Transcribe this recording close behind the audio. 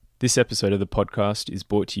This episode of the podcast is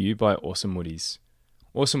brought to you by Awesome Woodies.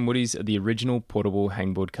 Awesome Woodies are the original portable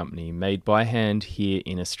hangboard company made by hand here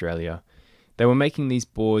in Australia. They were making these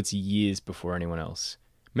boards years before anyone else.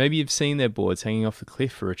 Maybe you've seen their boards hanging off the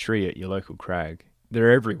cliff or a tree at your local crag.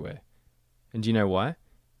 They're everywhere. And do you know why?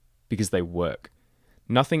 Because they work.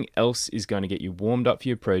 Nothing else is going to get you warmed up for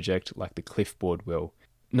your project like the cliff board will.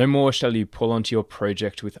 No more shall you pull onto your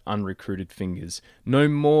project with unrecruited fingers. No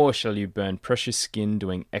more shall you burn precious skin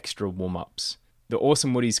doing extra warm-ups. The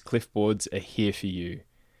Awesome Woodies cliff boards are here for you.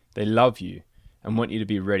 They love you and want you to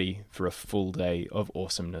be ready for a full day of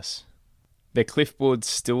awesomeness. Their cliff boards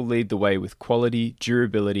still lead the way with quality,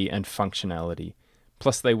 durability and functionality.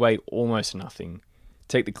 Plus they weigh almost nothing.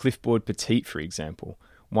 Take the Cliffboard Petite for example,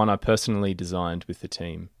 one I personally designed with the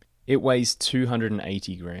team. It weighs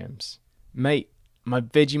 280 grams. Mate, my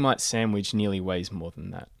Vegemite sandwich nearly weighs more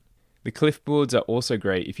than that. The Cliffboards are also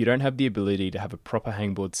great if you don't have the ability to have a proper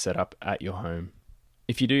hangboard set up at your home.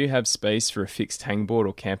 If you do have space for a fixed hangboard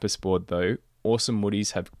or campus board though, Awesome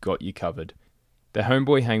Woodies have got you covered. The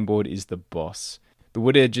Homeboy hangboard is the boss. The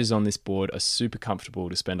wood edges on this board are super comfortable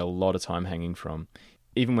to spend a lot of time hanging from,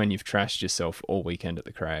 even when you've trashed yourself all weekend at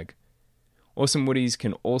the crag. Awesome Woodies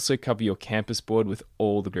can also cover your campus board with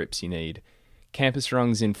all the grips you need. Campus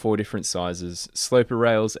rungs in 4 different sizes, sloper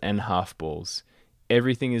rails and half balls.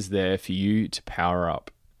 Everything is there for you to power up.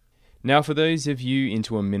 Now for those of you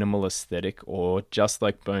into a minimal aesthetic or just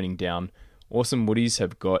like boning down, Awesome Woodies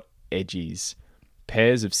have got edgies.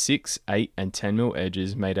 Pairs of 6, 8 and 10mm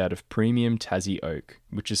edges made out of premium Tassie oak,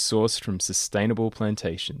 which is sourced from sustainable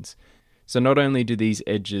plantations. So not only do these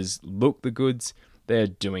edges look the goods, they are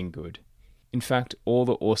doing good. In fact, all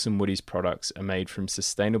the Awesome Woodies products are made from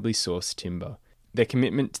sustainably sourced timber. Their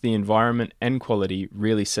commitment to the environment and quality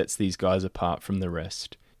really sets these guys apart from the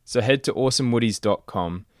rest. So head to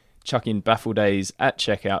awesomewoodies.com, chuck in Baffle Days at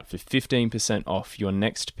checkout for 15% off your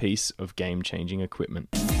next piece of game-changing equipment.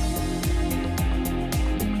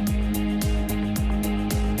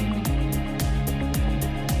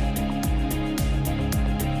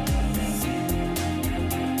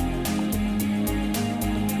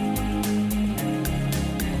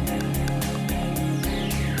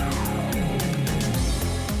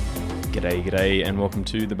 G'day, and welcome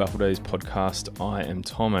to the Baffle Days podcast. I am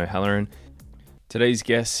Tom O'Halloran. Today's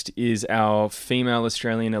guest is our female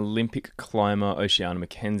Australian Olympic climber, Oceana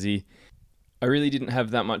Mackenzie. I really didn't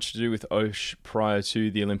have that much to do with Osh prior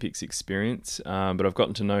to the Olympics experience, but I've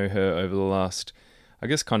gotten to know her over the last,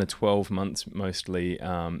 kind of 12 months mostly,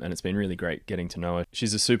 and it's been really great getting to know her.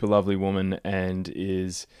 She's a super lovely woman and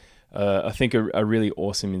is, I think, a really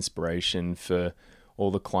awesome inspiration for all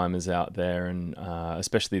the climbers out there, and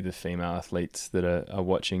especially the female athletes that are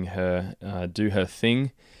watching her do her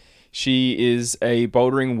thing. She is a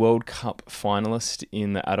Bouldering World Cup finalist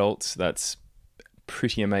in the adults. That's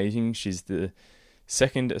pretty amazing. She's the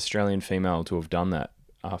second Australian female to have done that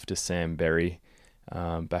after Sam Berry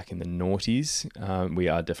back in the noughties. We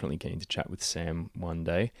are definitely keen to chat with Sam one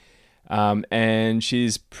day. And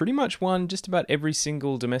she's pretty much won just about every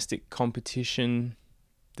single domestic competition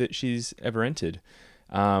that she's ever entered.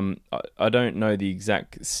 I don't know the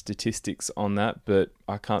exact statistics on that, but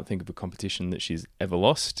I can't think of a competition that she's ever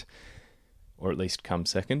lost, or at least come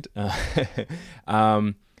second.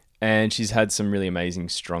 And she's had some really amazing,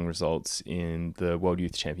 strong results in the World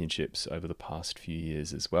Youth Championships over the past few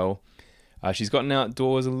years as well. She's gotten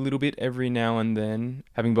outdoors a little bit every now and then,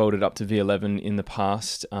 having bowled up to V11 in the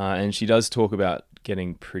past, and she does talk about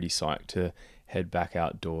getting pretty psyched to head back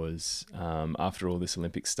outdoors after all this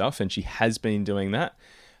Olympic stuff, and she has been doing that.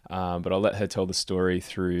 But I'll let her tell the story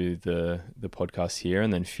through the podcast here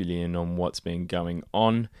and then fill you in on what's been going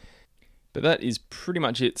on. But that is pretty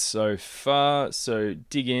much it so far. So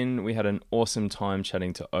dig in. We had an awesome time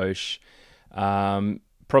chatting to Osh.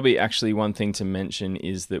 Probably actually one thing to mention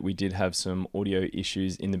is that we did have some audio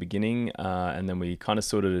issues in the beginning, and then we kind of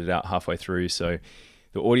sorted it out halfway through. So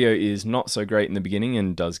the audio is not so great in the beginning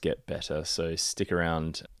and does get better, so stick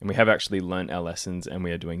around. And we have actually learnt our lessons and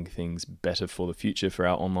we are doing things better for the future for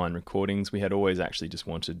our online recordings. We had always actually just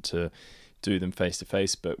wanted to do them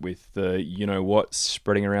face-to-face, but with the you-know-what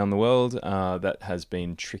spreading around the world, that has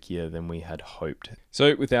been trickier than we had hoped.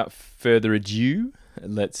 So without further ado,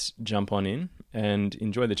 let's jump on in and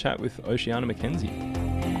enjoy the chat with Oceana Mackenzie.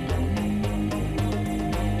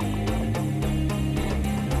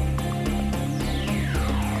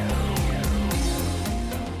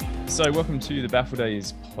 So welcome to the Baffle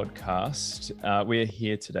Days podcast. We're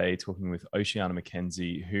here today talking with Oceana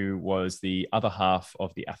Mackenzie, who was the other half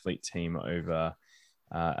of the athlete team over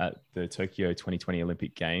at the Tokyo 2020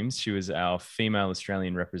 Olympic Games. She was our female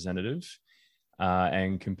Australian representative.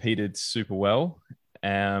 and competed super well.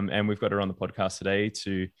 And we've got her on the podcast today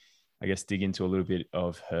to, I guess, dig into a little bit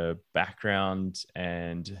of her background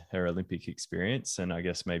and her Olympic experience, and I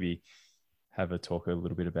guess maybe have a talk a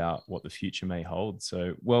little bit about what the future may hold.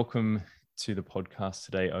 So welcome to the podcast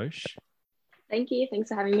today, Osh. Thank you. Thanks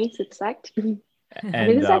for having me. Super psyched. And I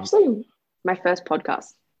think this is actually my first podcast.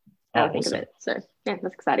 Now I think awesome. of it. So yeah,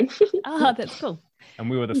 that's exciting. Oh, that's cool. And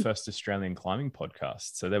we were the first Australian climbing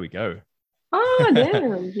podcast. So there we go. Oh,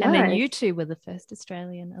 damn. And then you two were the first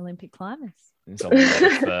Australian Olympic climbers. There's a lot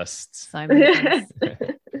of firsts. So many things.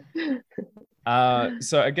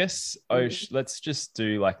 So I guess, Osh, let's just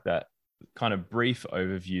do like that kind of brief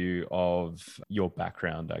overview of your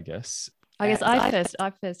background, I guess. I guess I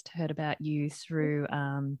first heard about you through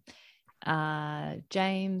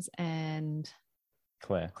James and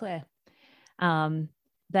Claire. I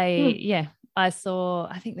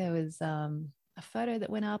think there was a photo that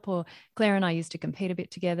went up, or Claire and I used to compete a bit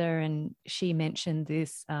together, and she mentioned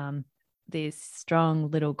this strong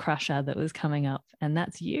little crusher that was coming up, and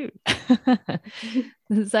that's you.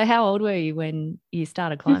 So how old were you when you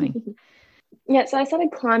started climbing? Yeah, so I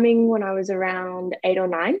started climbing when I was around 8 or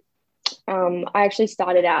 9. I actually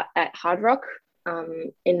started out at Hard Rock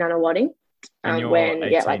in Nunawading. And you're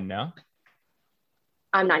 18 now?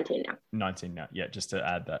 I'm 19 now. 19 now, yeah, just to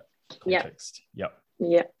add that context. Yep.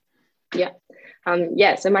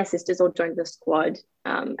 So my sisters all joined the squad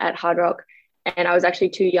at Hard Rock, and I was actually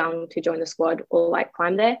too young to join the squad or like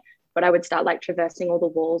climb there, but I would start like traversing all the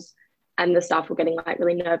walls, and the staff were getting like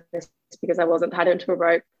really nervous because I wasn't tied into a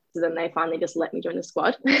rope. So then they finally just let me join the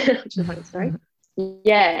squad, which is a funny story.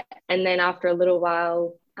 Yeah, and then after a little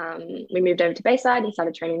while, we moved over to Bayside and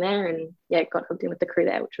started training there, and got hooked in with the crew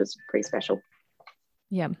there, which was pretty special.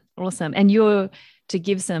 Yeah, awesome. And to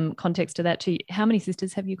give some context to that too, how many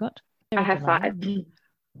sisters have you got? I have 5.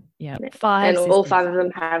 Yeah, 5. And sisters. all 5 of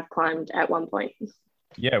them have climbed at one point.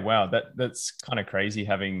 Yeah, wow. That's kind of crazy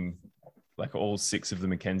having like all 6 of the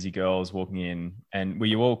Mackenzie girls walking in. And were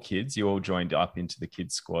you all kids? You all joined up into the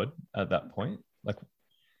kids squad at that point?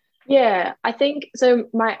 Yeah, I think so.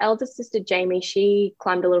 My eldest sister, Jamie, she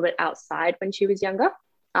climbed a little bit outside when she was younger.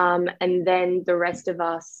 And then the rest of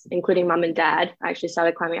us, including mum and dad, actually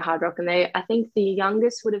started climbing at Hard Rock. And I think the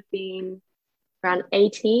youngest would have been around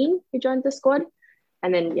 18 who joined the squad.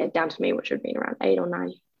 And then, down to me, which would have been around 8 or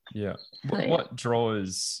 9. Yeah. What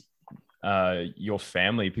draws your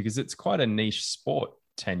family? Because it's quite a niche sport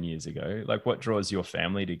 10 years ago. Like, what draws your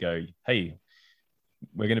family to go, hey,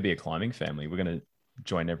 we're going to be a climbing family. We're going to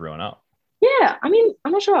join everyone up? Yeah, I mean,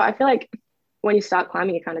 I'm not sure. I feel like when you start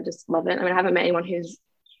climbing, you kind of just love it. I mean, I haven't met anyone who's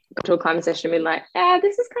got to a climbing session and been like,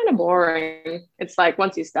 this is kind of boring. It's like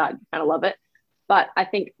once you start, you kind of love it. But I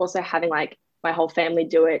think also having like my whole family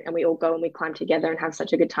do it, and we all go and we climb together and have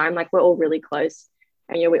such a good time. Like, we're all really close,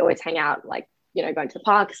 and we always hang out, like, going to the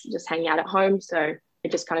parks, just hanging out at home. So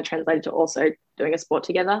it just kind of translated to also doing a sport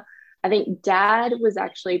together. I think Dad was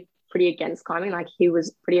actually pretty against climbing. Like, he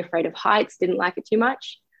was pretty afraid of heights, didn't like it too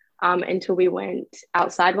much, until we went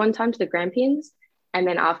outside one time to the Grampians, and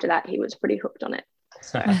then after that he was pretty hooked on it.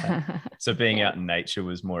 So being out in nature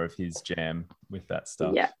was more of his jam with that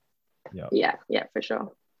stuff. Yeah, for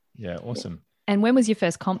sure. Yeah, awesome. And when was your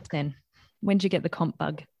first comp then? When did you get the comp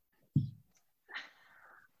bug?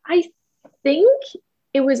 I think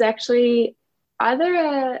it was actually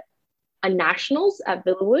either a nationals at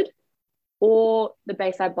Villawood or the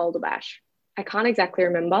Bayside Boulder Bash. I can't exactly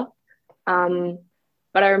remember.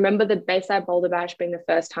 But I remember the Bayside Boulder Bash being the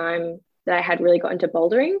first time that I had really got into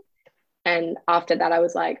bouldering. And after that, I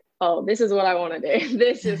was like, oh, this is what I want to do.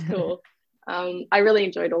 This is cool. I really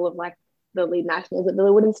enjoyed all of like the lead nationals at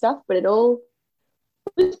Villawood and stuff, but it all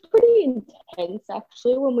was pretty intense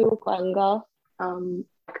actually when we were younger.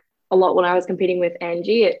 A lot when I was competing with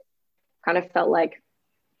Angie, it kind of felt like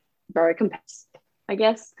very competitive, I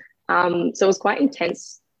guess. So it was quite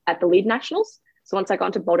intense at the lead nationals. So once I got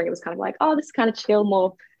into bouldering, it was kind of like, oh, this is kind of chill,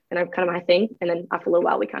 more, kind of my thing. And then after a little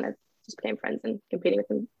while, we kind of just became friends, and competing with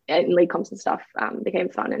them in league comps and stuff became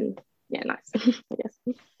fun and nice, I guess.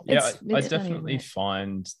 Yeah, I definitely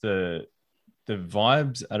find the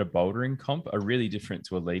vibes at a bouldering comp are really different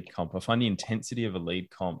to a lead comp. I find the intensity of a lead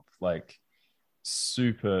comp like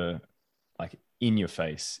super like in your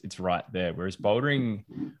face. It's right there. Whereas bouldering,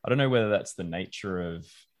 I don't know whether that's the nature of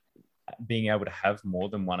being able to have more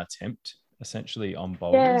than one attempt essentially on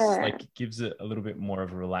boulders. Like, it gives it a little bit more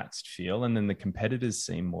of a relaxed feel, and then the competitors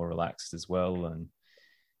seem more relaxed as well. And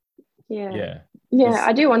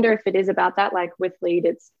I do wonder if it is about that. Like with lead,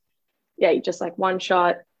 it's just like one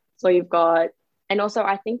shot, so you've got. And also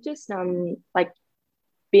I think just like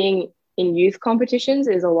being in youth competitions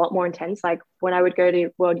is a lot more intense. Like when I would go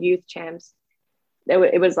to World Youth Champs,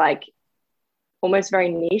 it was like almost very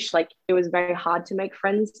niche. Like it was very hard to make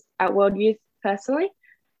friends at World Youth personally.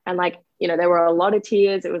 And like, you know, there were a lot of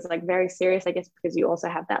tears. It was like very serious, I guess, because you also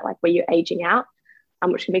have that like where you're aging out,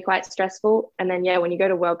 which can be quite stressful. And then, yeah, when you go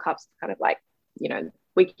to World Cups, it's kind of like, you know,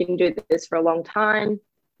 we can do this for a long time.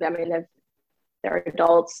 I mean, they're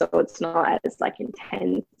adults, so it's not as like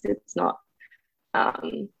intense. It's not,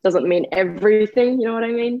 doesn't mean everything, you know what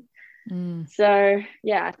I mean? So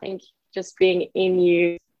yeah, I think just being in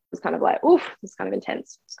you was kind of like, oof, it's kind of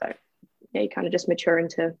intense. So yeah, you kind of just mature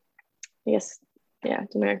into, I guess, yeah, I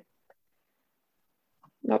don't know,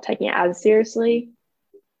 not taking it as seriously.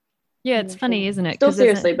 Yeah, it's funny, isn't it? Still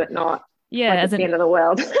seriously, but not like it's the end of the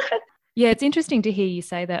world. Yeah, it's interesting to hear you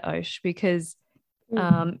say that, Osh, because,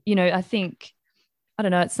 you know, I think, I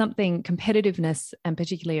don't know, it's something, competitiveness, and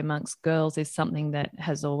particularly amongst girls, is something that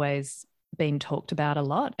has always been talked about a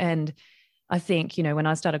lot. And I think, you know, when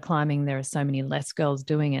I started climbing, there are so many less girls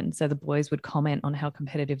doing it. And so the boys would comment on how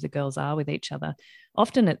competitive the girls are with each other.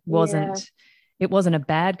 Often it wasn't a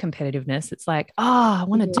bad competitiveness. It's like, I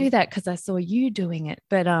want to do that because I saw you doing it.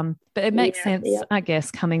 But it makes sense, I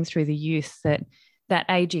guess, coming through the youth, that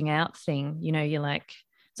aging out thing, you know, you're like,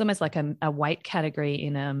 it's almost like a weight category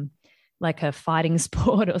in like a fighting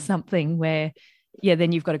sport or something where, yeah,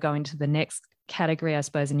 then you've got to go into the next category, I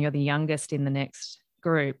suppose, and you're the youngest in the next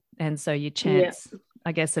group. And so your chance,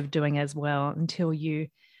 I guess, of doing as well until you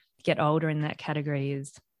get older in that category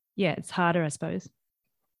is, it's harder, I suppose.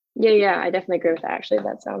 Yeah, I definitely agree with that. Actually,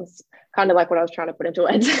 that sounds kind of like what I was trying to put into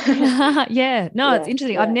words. It's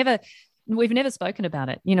interesting. Yeah. We've never spoken about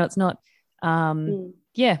it. You know, it's not,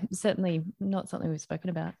 certainly not something we've spoken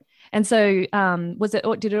about. And so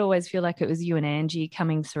did it always feel like it was you and Angie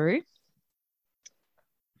coming through?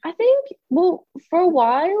 I think, well, for a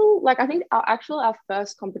while, like I think our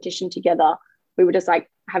first competition together, we were just like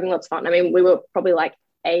having lots of fun. I mean, we were probably like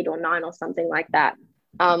 8 or 9 or something like that.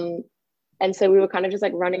 And so we were kind of just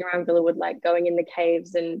like running around Villawood, like going in the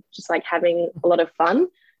caves and just like having a lot of fun.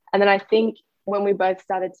 And then I think when we both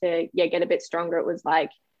started to get a bit stronger, it was like,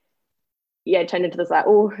 it turned into this like,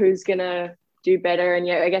 oh, who's gonna do better?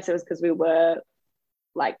 And I guess it was because we were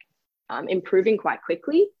like improving quite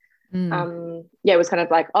quickly. It was kind of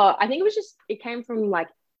like, I think it came from like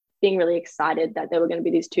being really excited that there were going to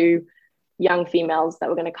be these 2 young females that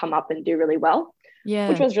were going to come up and do really well,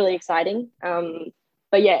 which was really exciting.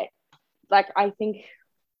 But yeah, like I think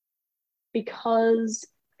because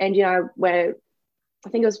Angie and I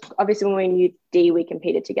think it was obviously when we were in Youth D, we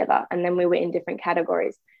competed together, and then we were in different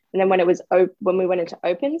categories. And then when we went into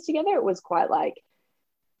opens together, it was quite like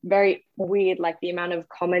very weird, like the amount of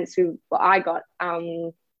comments I got,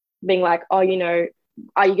 being like, oh, you know,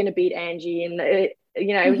 are you going to beat Angie? And it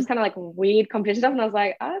was just kind of like weird competition stuff. And I was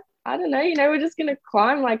like, I don't know, you know, we're just going to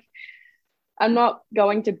climb. Like, I'm not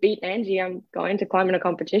going to beat Angie. I'm going to climb in a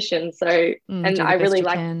competition. So, and I really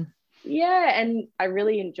like, and I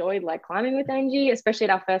really enjoyed like climbing with Angie, especially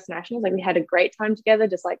at our first nationals. Like we had a great time together,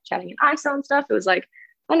 just like chatting in ISO and stuff. It was like,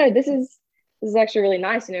 oh no, this is actually really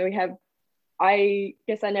nice. You know, I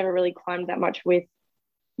guess I never really climbed that much with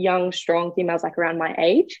young, strong females like around my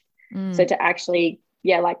age. So to actually,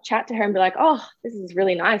 like chat to her and be like, oh, this is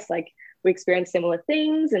really nice. Like we experienced similar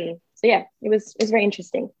things. And so, it was very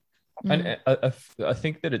interesting. And I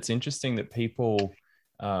think that it's interesting that people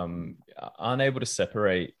aren't able to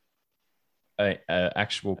separate a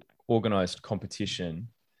actual organized competition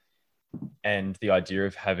and the idea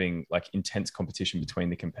of having like intense competition between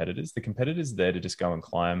the competitors. The competitors are there to just go and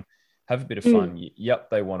climb, have a bit of fun.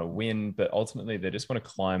 Yep, they want to win, but ultimately they just want to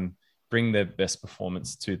climb, bring their best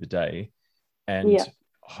performance to the day. And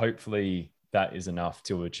hopefully that is enough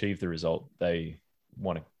to achieve the result they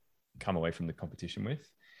want to come away from the competition with.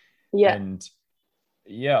 And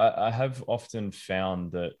I have often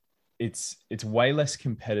found that it's way less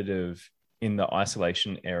competitive in the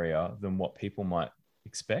isolation area than what people might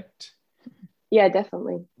expect. Yeah,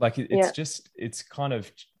 definitely. Like it's kind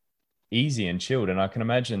of easy and chilled. And I can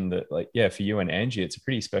imagine that like, for you and Angie, it's a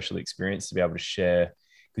pretty special experience to be able to share,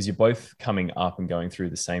 because you're both coming up and going through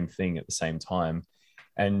the same thing at the same time.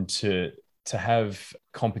 And to have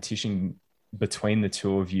competition between the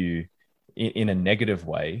two of you in a negative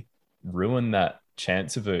way ruin that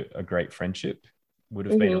chance of a great friendship would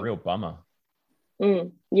have been a real bummer.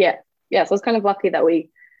 So it's kind of lucky that we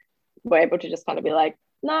were able to just kind of be like,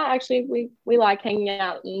 no, actually we like hanging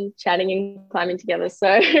out and chatting and climbing together.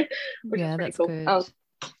 So which is pretty cool. Good.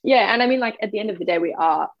 And I mean, like at the end of the day, we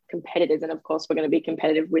are competitors, and of course we're going to be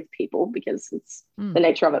competitive with people because it's the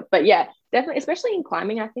nature of it. But definitely, especially in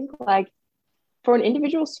climbing, I think like for an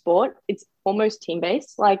individual sport, it's almost team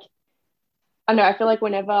based. Like, I know, I feel like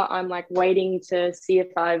whenever I'm like waiting to see if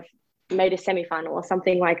I've made a semi-final or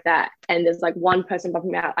something like that, and there's like one person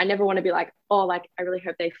bumping me out, I never want to be like, oh, like I really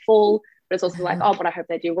hope they fall. But it's also like, oh, but I hope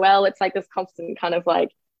they do well. It's like this constant kind of like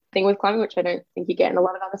thing with climbing, which I don't think you get in a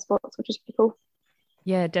lot of other sports, which is pretty cool.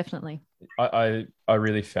 Yeah, definitely. I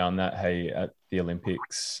really found that, hey, at the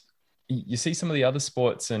Olympics, you see some of the other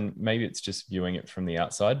sports, and maybe it's just viewing it from the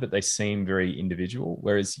outside, but they seem very individual.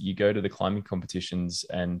 Whereas you go to the climbing competitions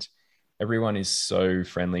and everyone is so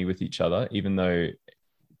friendly with each other, even though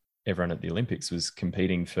everyone at the Olympics was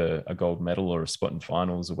competing for a gold medal or a spot in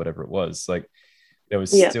finals or whatever it was. Like there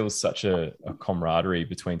was still such a camaraderie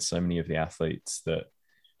between so many of the athletes that,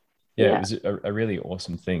 it was a really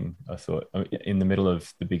awesome thing, I thought, in the middle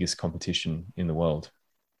of the biggest competition in the world.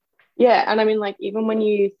 Yeah. And I mean, like, even when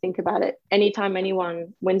you think about it, anytime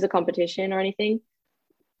anyone wins a competition or anything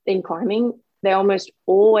in climbing, they almost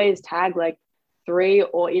always tag like 3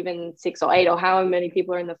 or even 6 or 8 or however many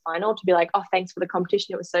people are in the final to be like, oh, thanks for the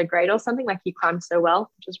competition. It was so great, or something, like you climbed so well,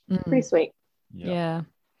 which is pretty sweet. Yeah.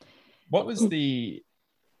 What was the,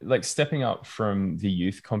 like, stepping up from the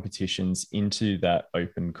youth competitions into that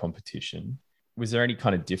open competition? Was there any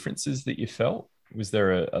kind of differences that you felt? Was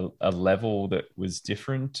there a level that was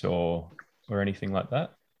different or anything like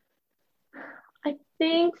that? I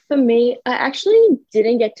think for me, I actually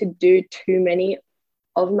didn't get to do too many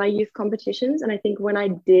of my youth competitions, and I think when I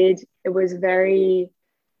did, it was very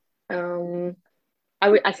I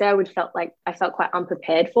felt quite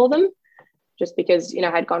unprepared for them, just because, you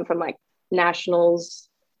know, I'd gone from like nationals,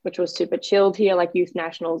 which was super chilled here, like youth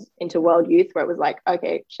nationals, into world youth, where it was like,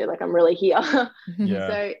 okay, shit, like I'm really here. Yeah.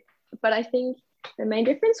 So, but I think the main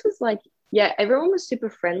difference was like, yeah, everyone was super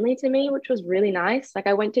friendly to me, which was really nice. Like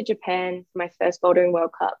I went to Japan for my first bouldering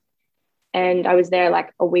World Cup, and I was there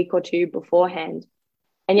like a week or two beforehand.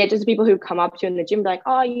 And yet just people who come up to you in the gym, like,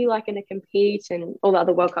 oh, you like going to compete, and all the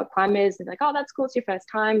other World Cup climbers, and like, oh, that's cool, it's your first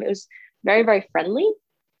time. It was very, very friendly.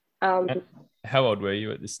 How old were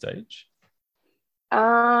you at this stage?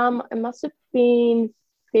 It must have been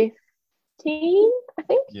 15, I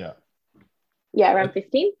think. Yeah. Yeah, around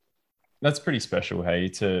 15. That's pretty special, hey,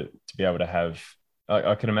 to be able to have,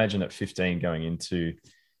 I can imagine at 15 going into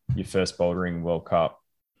your first bouldering World Cup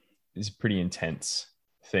is a pretty intense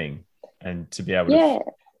thing. And to be able to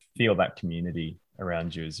feel that community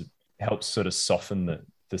around you helps sort of soften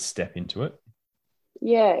the step into it.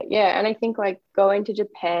 Yeah. And I think like going to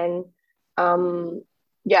Japan,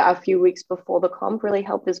 a few weeks before the comp really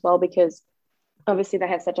helped as well, because obviously they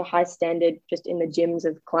have such a high standard just in the gyms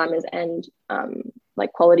of climbers and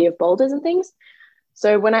like quality of boulders and things.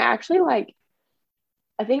 So when I actually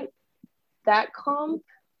I think that comp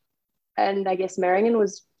and I guess Meiringen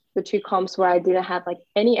was the 2 comps where I didn't have like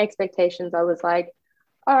any expectations. I was like,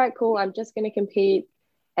 all right, cool, I'm just going to compete.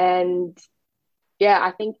 And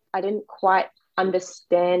I think I didn't quite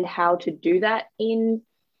understand how to do that in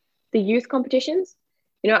the youth competitions.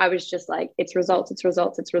 You know, I was just like, it's results, it's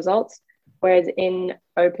results, it's results. Whereas in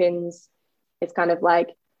opens, it's kind of like,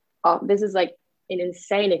 oh, this is like an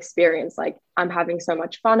insane experience. Like I'm having so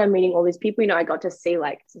much fun. I'm meeting all these people. You know, I got to see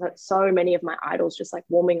like so many of my idols just like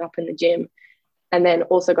warming up in the gym, and then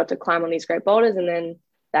also got to climb on these great boulders. And then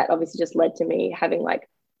that obviously just led to me having like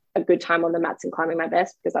a good time on the mats and climbing my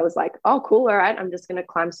best, because I was like, oh, cool. All right. I'm just going to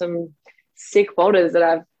climb some sick boulders that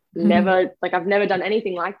I've never done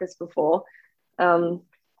anything like this before.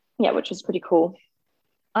 Which was pretty cool.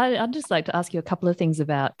 I'd just like to ask you a couple of things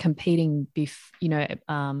about competing,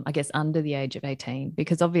 I guess under the age of 18,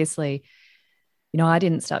 because obviously, you know, I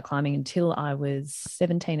didn't start climbing until I was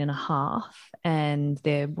 17 and a half, and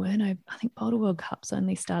there were no, I think Boulder World Cups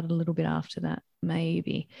only started a little bit after that,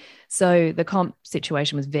 maybe. So the comp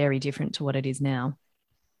situation was very different to what it is now.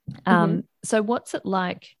 So what's it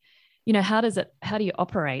like? You know, how do you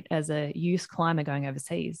operate as a youth climber going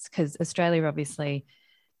overseas? Because Australia, obviously,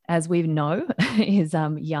 as we know, is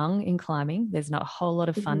young in climbing. There's not a whole lot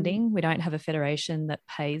of funding. We don't have a federation that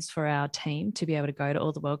pays for our team to be able to go to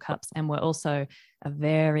all the World Cups. And we're also a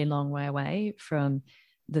very long way away from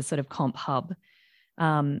the sort of comp hub.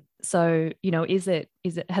 So, you know, has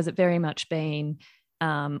it very much been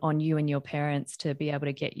on you and your parents to be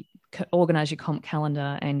able to organize your comp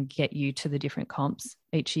calendar and get you to the different comps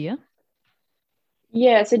each year?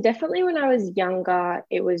 Yeah, so definitely when I was younger,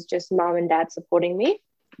 it was just mum and dad supporting me,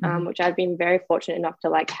 which I've been very fortunate enough to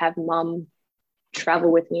like have mum travel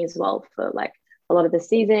with me as well for like a lot of the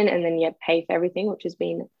season, and then pay for everything, which has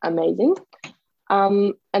been amazing.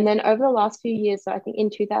 And then over the last few years, so I think in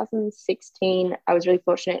 2016, I was really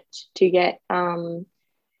fortunate to get an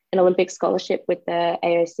Olympic scholarship with the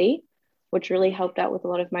AOC, which really helped out with a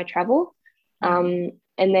lot of my travel.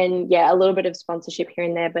 And then, yeah, a little bit of sponsorship here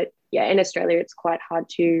and there. But yeah, in Australia, it's quite hard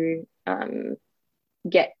to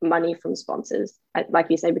get money from sponsors, like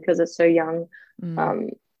you say, because it's so young.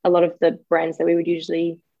 A lot of the brands that we would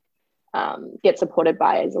usually get supported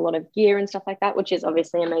by is a lot of gear and stuff like that, which is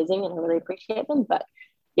obviously amazing, and I really appreciate them. But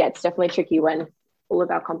yeah, it's definitely tricky when all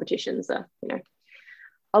of our competitions are,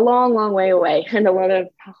 a long way away, and a lot of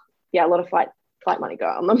flight money go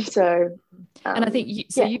on them. So and I think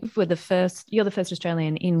you're the first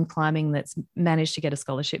Australian in climbing that's managed to get a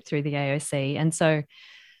scholarship through the AOC. And so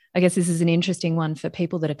I guess this is an interesting one for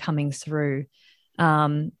people that are coming through.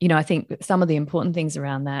 I think some of the important things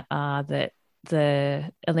around that are that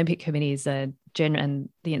the Olympic committees and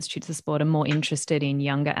the Institutes of Sport are more interested in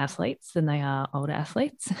younger athletes than they are older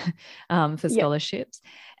athletes for scholarships.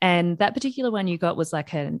 And that particular one you got was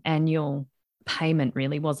like an annual payment,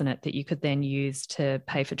 really, wasn't it, that you could then use to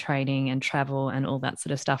pay for training and travel and all that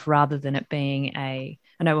sort of stuff, rather than it being I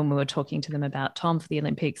know when we were talking to them about Tom for the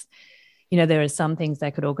Olympics, there are some things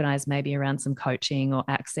they could organise maybe around some coaching or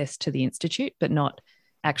access to the institute, but not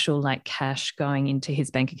actual like cash going into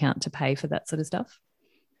his bank account to pay for that sort of stuff.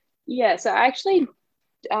 Yeah, so actually,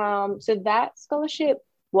 so that scholarship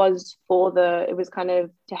was it was kind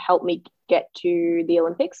of to help me get to the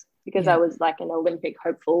Olympics, because I was like an Olympic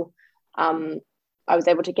hopeful. I was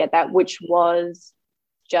able to get that, which was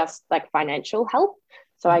just like financial help.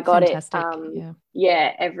 So I got Fantastic.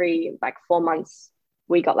 it. Every like 4 months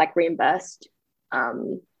we got like reimbursed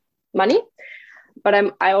money.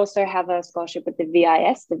 But I also have a scholarship with the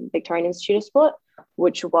VIS, the Victorian Institute of Sport,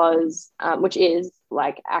 which is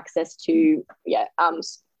like access to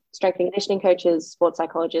strength and conditioning coaches, sports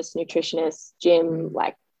psychologists, nutritionists, gym,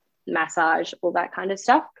 like massage, all that kind of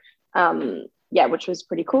stuff. Which was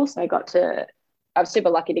pretty cool. So I was super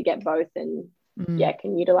lucky to get both, and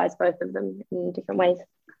can utilize both of them in different ways.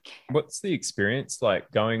 What's the experience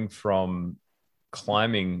like going from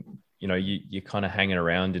climbing? You're kind of hanging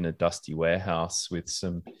around in a dusty warehouse with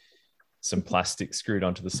some plastic screwed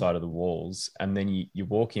onto the side of the walls, and then you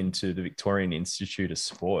walk into the Victorian Institute of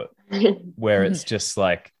Sport, where it's just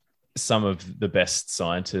like some of the best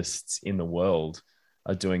scientists in the world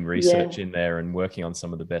are doing research in there and working on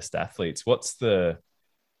some of the best athletes. I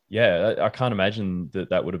can't imagine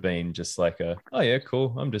that would have been just like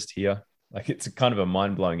cool, I'm just here. Like, it's a kind of a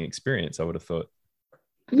mind-blowing experience, I would have thought.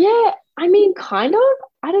 Yeah, I mean, kind of.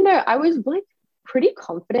 I don't know. I was like pretty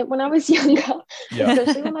confident when I was younger,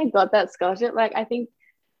 especially when I got that scholarship. Like, I think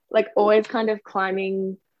like always kind of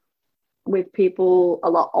climbing with people a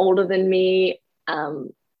lot older than me,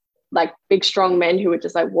 like big, strong men who were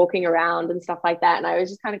just like walking around and stuff like that. And I was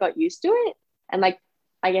just kind of got used to it. And like,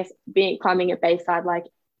 I guess climbing at Bayside, like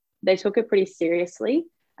they took it pretty seriously.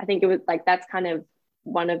 I think it was like, that's kind of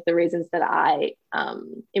one of the reasons that I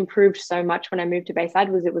improved so much when I moved to Bayside,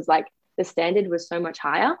 was it was like the standard was so much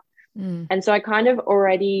higher. And so I kind of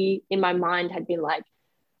already in my mind had been like,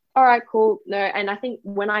 all right, cool. No. And I think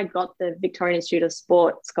when I got the Victorian Institute of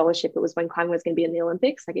Sport scholarship, it was when climbing was going to be in the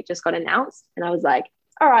Olympics. Like, it just got announced, and I was like,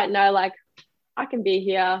 all right, no, like I can be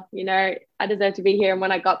here, I deserve to be here. And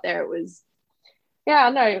when I got there, it was,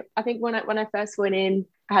 I think when I first went in,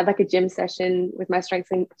 I had like a gym session with my strength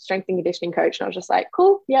and conditioning coach, and I was just like,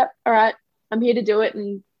 cool, yep, all right, I'm here to do it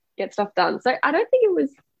and get stuff done. So I don't think it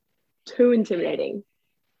was too intimidating.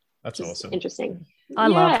 That's awesome. Interesting. I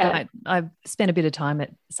love that. I've spent a bit of time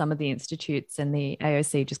at some of the institutes and the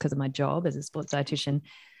AOC just because of my job as a sports dietitian.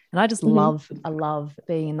 And I just love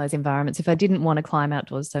being in those environments. If I didn't want to climb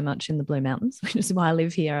outdoors so much in the Blue Mountains, which is why I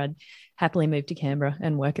live here, I'd happily move to Canberra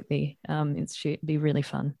and work at the institute. It'd be really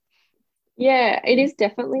fun. Yeah, it is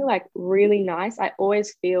definitely like really nice. I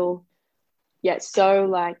always feel so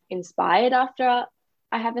like inspired after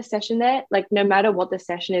I have a session there. Like, no matter what the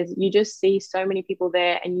session is, you just see so many people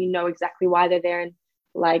there, and you know exactly why they're there, and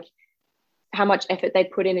like how much effort they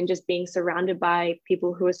put in, and just being surrounded by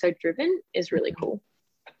people who are so driven is really cool.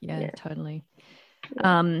 Yeah, totally.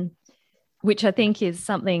 Which I think is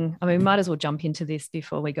something, I mean, we might as well jump into this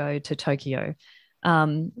before we go to Tokyo.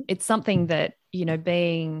 It's something that,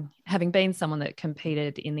 having been someone that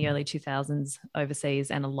competed in the early 2000s overseas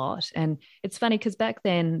and a lot. And it's funny because back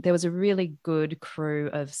then there was a really good crew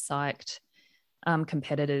of psyched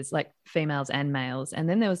competitors, like females and males. And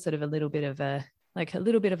then there was sort of a little bit of a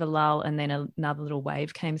lull, and then another little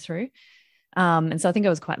wave came through. And so I think I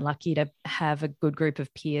was quite lucky to have a good group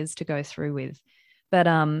of peers to go through with. But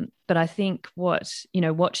I think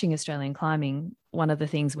watching Australian climbing, one of the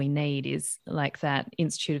things we need is like that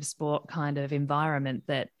Institute of Sport kind of environment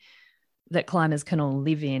that climbers can all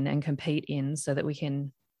live in and compete in, so that we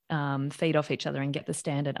can feed off each other and get the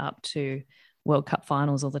standard up to World Cup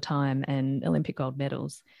finals all the time and Olympic gold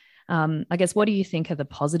medals. I guess, what do you think are the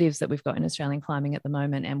positives that we've got in Australian climbing at the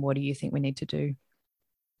moment, and what do you think we need to do?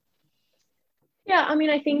 Yeah, I mean,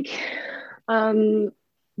 I think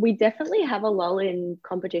we definitely have a lull in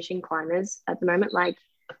competition climbers at the moment. Like,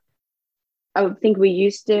 I would think we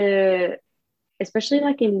used to, especially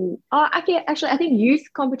like I think youth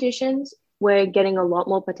competitions, we're getting a lot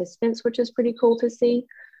more participants, which is pretty cool to see.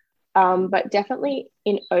 But definitely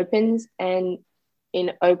in opens and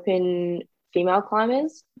in open female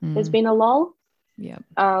climbers, there's been a lull. Yeah.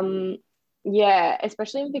 Yeah,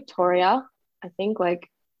 especially in Victoria, I think like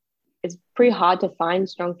it's pretty hard to find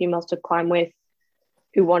strong females to climb with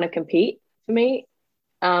who want to compete for me.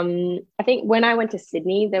 I think when I went to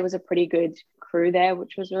Sydney, there was a pretty good crew there,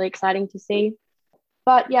 which was really exciting to see.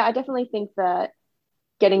 But yeah, I definitely think that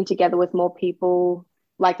getting together with more people,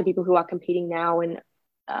 like the people who are competing now, and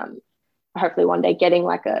hopefully one day getting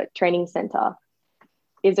like a training center,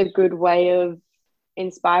 is a good way of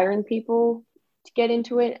inspiring people to get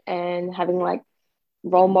into it and having like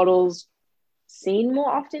role models seen more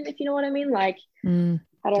often, if you know what I mean. Like, I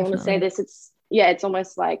don't want to say this. It's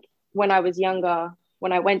almost like when I was younger,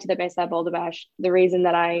 when I went to the Bayside Boulder Bash, the reason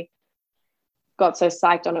that I got so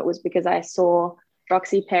psyched on it was because I saw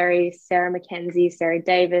Roxy Perry, Sarah Mackenzie, Sarah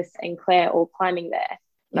Davis, and Claire all climbing there.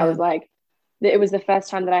 And I was like, it was the first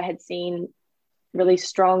time that I had seen really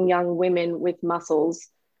strong young women with muscles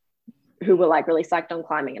who were like really psyched on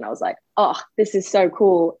climbing. And I was like, oh, this is so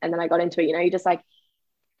cool. And then I got into it, you just like,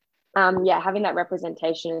 having that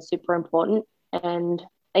representation is super important. And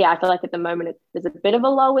I feel like at the moment there's a bit of a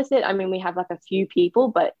lull with it. I mean, we have like a few people,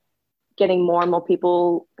 but getting more and more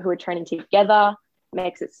people who are training together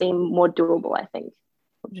makes it seem more doable, I think.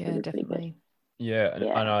 Yeah, definitely. Yeah,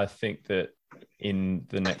 and I think that in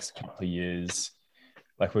the next couple of years,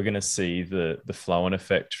 like we're going to see the flow-on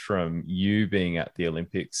effect from you being at the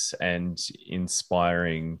Olympics and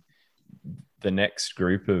inspiring the next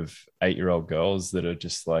group of 8-year-old girls that are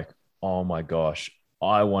just like, oh my gosh,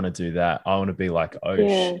 I want to do that. I want to be like Osh.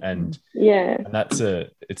 And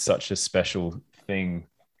it's such a special thing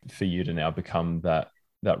for you to now become that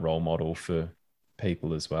role model for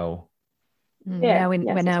people as well. Now we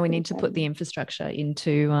need to put the infrastructure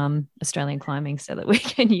into Australian climbing so that we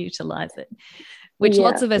can utilize it, which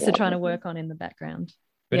lots of us are trying to work on in the background.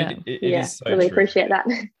 But it is so really true. Appreciate that.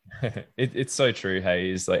 It's so true.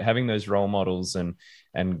 Hey, is like having those role models and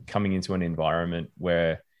coming into an environment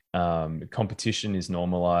where competition is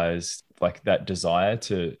normalized, like that desire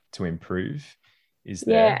to improve is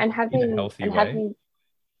there, and having in a healthy way.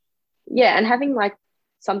 And having like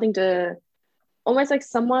something to almost like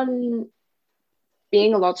someone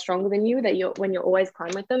being a lot stronger than you when you're always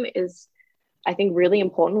climbing with them is, I think, really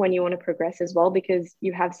important when you want to progress as well, because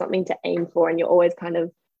you have something to aim for and you're always kind of,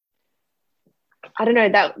 I don't know,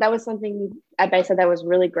 that was something at Bayside that was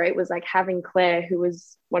really great, was like having Claire, who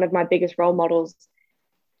was one of my biggest role models,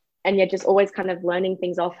 and yet just always kind of learning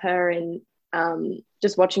things off her and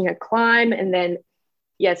just watching her climb. And then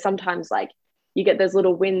sometimes like you get those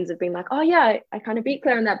little wins of being like, oh yeah, I kind of beat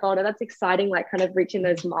Claire on that boulder. That's exciting. Like kind of reaching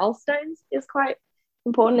those milestones is quite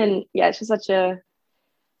important. And it's just such a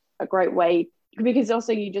great way, because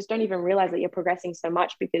also you just don't even realize that you're progressing so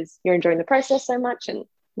much because you're enjoying the process so much. And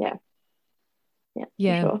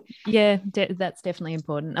that's definitely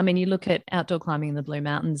important. I mean, you look at outdoor climbing in the Blue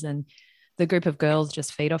Mountains and the group of girls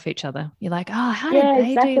just feed off each other. You're like, oh, how did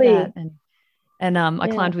they do that? And I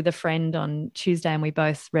climbed with a friend on Tuesday and we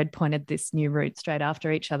both red pointed this new route straight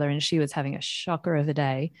after each other, and she was having a shocker of a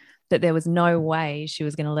day that there was no way she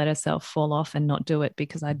was going to let herself fall off and not do it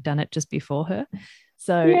because I'd done it just before her.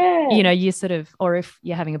 So, you sort of, or if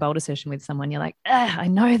you're having a boulder session with someone, you're like, I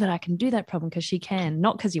know that I can do that problem because she can,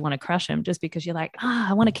 not because you want to crush them, just because you're like,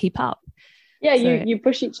 I want to keep up. Yeah, so, you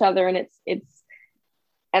push each other, and it's,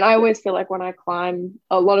 and I always feel like when I climb,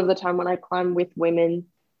 a lot of the time when I climb with women,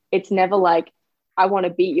 it's never like, I want to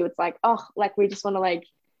beat you. It's like, oh, like we just want to like,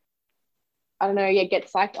 I don't know, get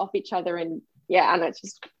psyched off each other. And I know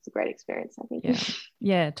it's a great experience, I think.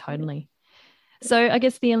 Yeah, totally. So I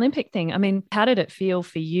guess the Olympic thing, I mean, how did it feel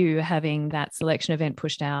for you having that selection event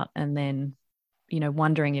pushed out and then,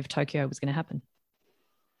 wondering if Tokyo was going to happen?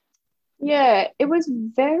 Yeah, it was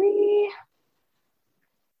very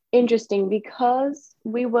interesting because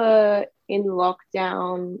we were in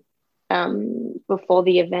lockdown before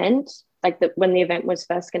the event, when the event was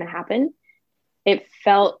first going to happen. It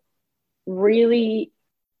felt really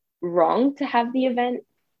wrong to have the event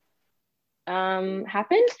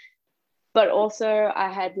happen. But also I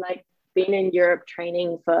had been in Europe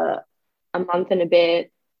training for a month and a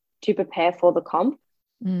bit to prepare for the comp.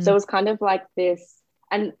 So it was kind of like this,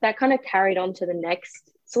 and that kind of carried on to the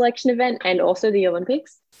next selection event and also the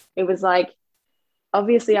Olympics. It was like,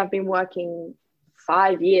 obviously I've been working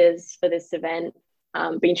 5 years for this event,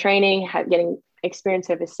 been training, getting experience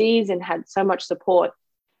overseas and had so much support.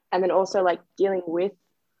 And then also like dealing with,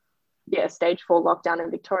 stage 4 lockdown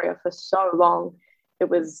in Victoria for so long. It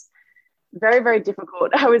was very, very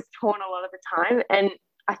difficult. I was torn a lot of the time. And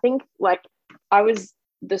I think like I was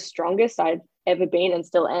the strongest I'd ever been and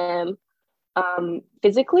still am,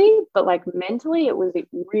 physically, but like mentally it was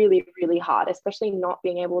really, really hard, especially not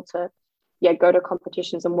being able to go to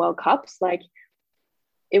competitions and World Cups. Like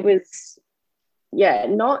it was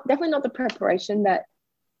definitely not the preparation that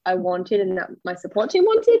I wanted and that my support team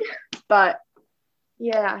wanted, but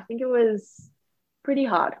I think it was pretty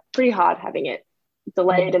hard having it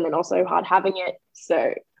delayed and then also hard having it.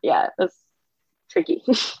 So it was tricky.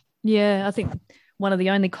 Yeah, I think one of the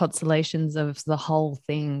only consolations of the whole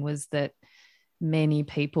thing was that many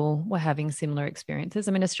people were having similar experiences.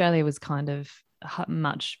 I mean, Australia was kind of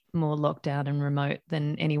much more locked down and remote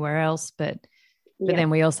than anywhere else, but then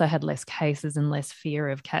we also had less cases and less fear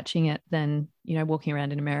of catching it than, walking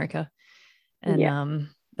around in America and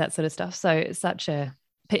that sort of stuff. So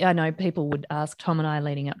I know people would ask Tom and I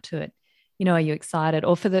leading up to it, are you excited?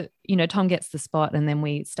 Or for the, Tom gets the spot and then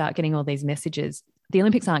we start getting all these messages, the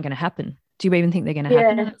Olympics aren't going to happen. Do you even think they're going to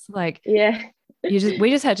happen? And it's like, we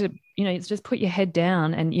just had to, it's just put your head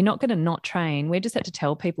down and you're not going to not train. We just had to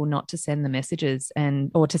tell people not to send the messages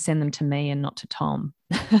or to send them to me and not to Tom.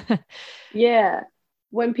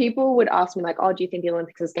 When people would ask me like, oh, do you think the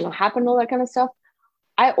Olympics is going to happen? All that kind of stuff.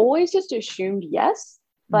 I always just assumed yes.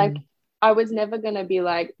 Like I was never going to be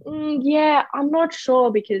like, I'm not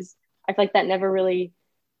sure, because I feel like that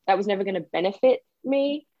was never going to benefit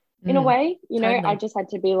me in a way, totally. I just had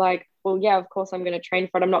to be like, well, of course I'm going to train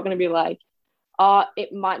for it. I'm not going to be like,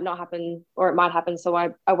 it might not happen or it might happen, so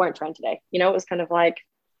I won't train today. It was kind of like,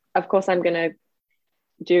 of course I'm going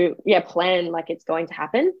to plan like it's going to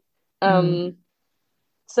happen.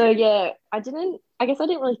 So I didn't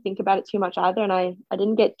really think about it too much either. And I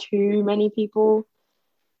didn't get too many people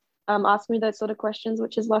ask me those sort of questions,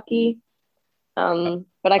 which is lucky.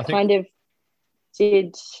 But I kind of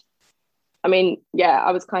did. I mean,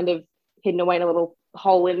 I was kind of hidden away in a little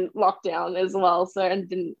hole in lockdown as well. So, and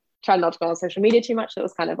didn't try not to go on social media too much. So it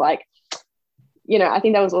was kind of like, I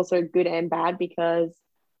think that was also good and bad, because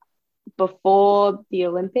before the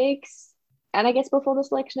Olympics and I guess before the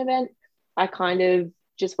selection event, I kind of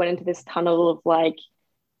just went into this tunnel of like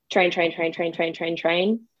train.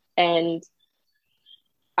 And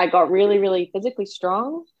I got really, really physically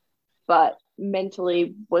strong, but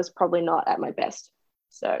mentally was probably not at my best.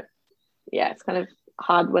 So it's kind of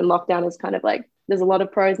hard when lockdown is kind of like, there's a lot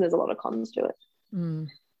of pros and there's a lot of cons to it.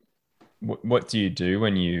 What do you do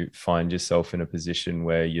when you find yourself in a position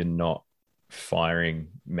where you're not firing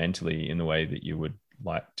mentally in the way that you would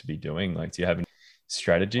like to be doing? Like, do you have any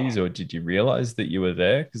strategies, or did you realize that you were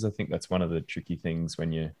there? Because I think that's one of the tricky things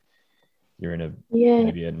when you're in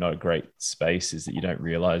maybe not a great space, is that you don't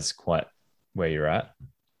realize quite where you're at.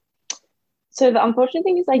 So the unfortunate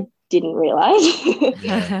thing is I didn't realize.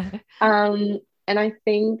 And I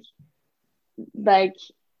think like,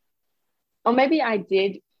 or maybe I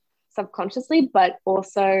did subconsciously, but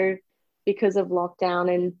also because of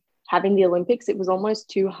lockdown and having the Olympics, it was almost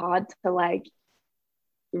too hard to like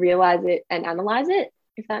realize it and analyze it,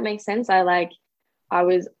 if that makes sense. I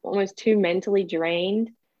was almost too mentally drained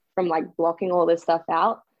from like blocking all this stuff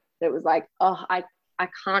out. It was like, oh, I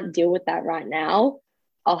can't deal with that right now.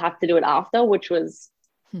 I'll have to do it after, which was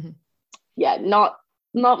not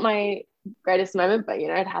my greatest moment, but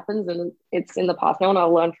it happens and it's in the past now and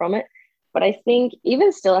I'll learn from it. But I think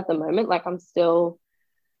even still at the moment, like I'm still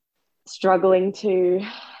struggling to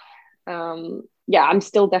I'm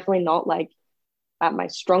still definitely not like at my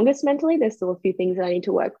strongest mentally. There's still a few things that I need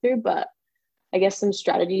to work through, but I guess some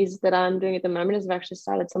strategies that I'm doing at the moment is I've actually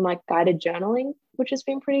started some like guided journaling, which has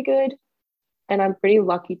been pretty good. And I'm pretty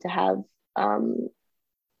lucky to have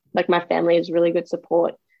like my family is really good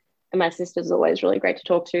support, and my sister's always really great to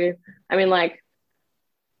talk to. I mean, like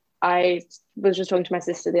I was just talking to my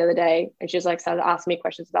sister the other day and she just like started asking me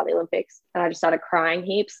questions about the Olympics and I just started crying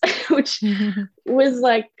heaps, which was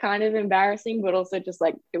like kind of embarrassing, but also just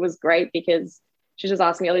like, it was great because she just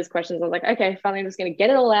asked me all these questions. I was like, okay, finally I'm just going to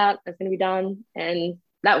get it all out. It's going to be done. And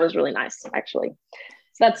that was really nice, actually.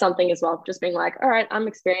 So that's something as well. Just being like, all right, I'm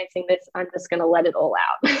experiencing this. I'm just going to let it all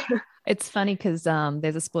out. It's funny because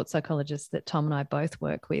there's a sports psychologist that Tom and I both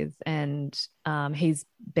work with, and he's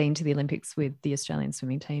been to the Olympics with the Australian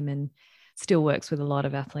swimming team. And still works with a lot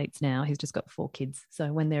of athletes now. He's just got 4 kids.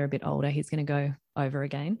 So when they're a bit older, he's going to go over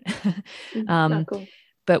again. Cool.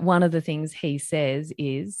 But one of the things he says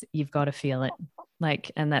is you've got to feel it.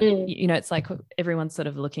 Like, and that, you know, it's like everyone's sort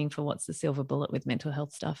of looking for what's the silver bullet with mental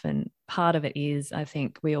health stuff. And part of it is, I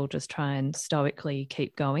think we all just try and stoically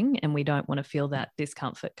keep going, and we don't want to feel that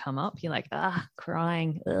discomfort come up. You're like,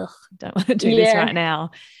 crying. Ugh, don't want to do this right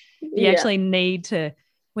now. You actually need to,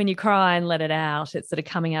 when you cry and let it out, it's sort of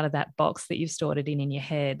coming out of that box that you've stored it in your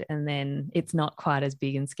head. And then it's not quite as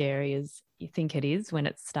big and scary as you think it is when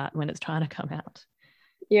it's trying to come out.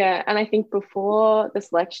 Yeah. And I think before the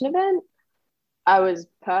selection event, I was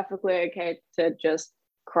perfectly okay to just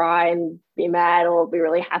cry and be mad or be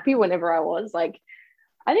really happy whenever I was. Like,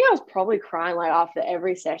 I think I was probably crying like after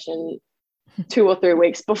every session 2 or 3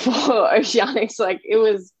 weeks before Oceanics. Like, it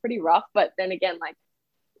was pretty rough. But then again, like,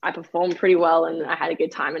 I performed pretty well and I had a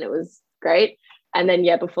good time and it was great. And then,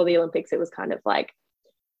 before the Olympics, it was kind of like,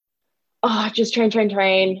 just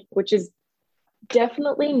train, which is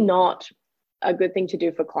definitely not a good thing to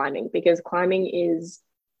do for climbing, because climbing is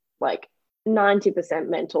like 90%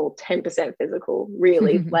 mental, 10% physical,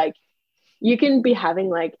 really. Like, you can be having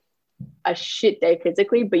like a shit day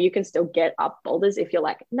physically, but you can still get up boulders if you're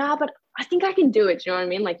like, nah, but I think I can do it. Do you know what I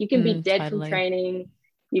mean? Like, you can be dead from training,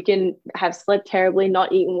 you can have slept terribly,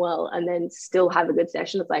 not eaten well, and then still have a good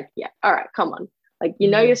session. It's like, all right, come on. Like, you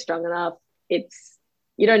know, you're strong enough.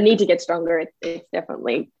 You don't need to get stronger. It's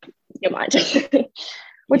definitely your mind,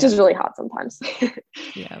 which is really hard sometimes.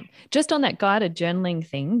 Just on that guided journaling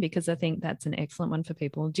thing, because I think that's an excellent one for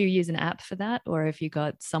people. Do you use an app for that, or if you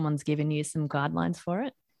got someone's given you some guidelines for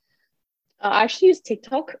it? I actually use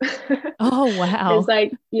TikTok. Oh, wow. There's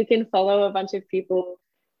like, you can follow a bunch of people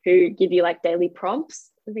who give you like daily prompts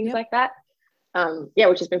and things like that.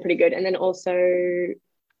 Which has been pretty good. And then also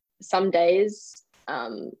some days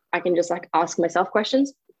I can just like ask myself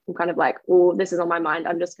questions. I'm kind of like, oh, this is on my mind.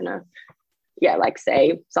 I'm just gonna like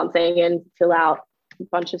say something and fill out a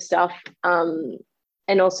bunch of stuff. And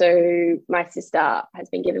also my sister has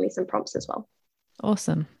been giving me some prompts as well.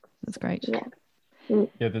 Awesome. That's great.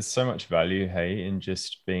 Yeah, there's so much value, hey, in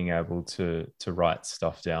just being able to write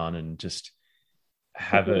stuff down and just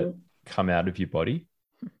have it come out of your body.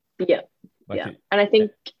 And I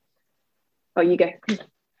think you go.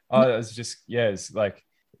 It's like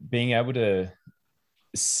being able to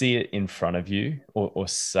see it in front of you or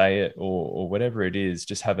say it or whatever it is,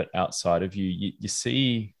 just have it outside of you. You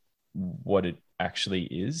see what it actually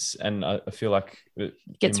is. And I feel like it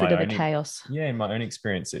gets rid of the chaos. Yeah, in my own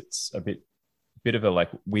experience, it's a bit of a like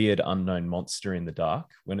weird unknown monster in the dark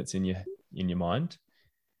when it's in your mind.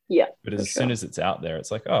 Yeah. But as soon as it's out there,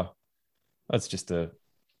 it's like, oh, that's just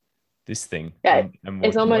this thing. Yeah. And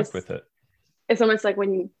we can work with it. It's almost like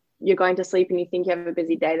when you're going to sleep and you think you have a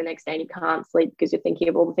busy day the next day and you can't sleep because you're thinking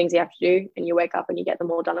of all the things you have to do, and you wake up and you get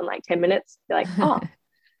them all done in like 10 minutes. You're like, oh,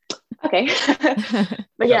 okay.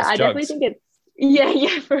 But I definitely think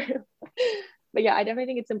it's for real. But I definitely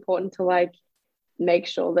think it's important to like make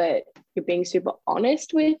sure that you're being super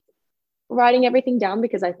honest with writing everything down,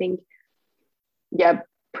 because I think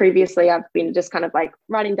previously I've been just kind of like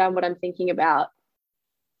writing down what I'm thinking about,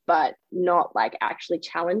 but not like actually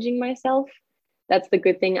challenging myself. That's the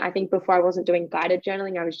good thing. I think before I wasn't doing guided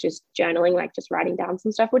journaling, I was just journaling, like just writing down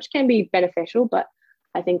some stuff, which can be beneficial. But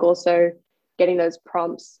I think also getting those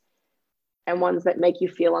prompts and ones that make you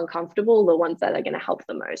feel uncomfortable, the ones that are going to help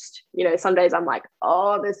the most. You know, some days I'm like,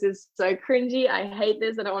 oh, this is so cringy. I hate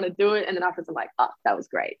this. I don't want to do it. And then afterwards I'm like, oh, that was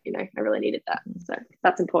great. You know, I really needed that. So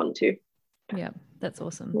that's important too. Yeah, that's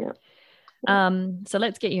awesome. Yeah. So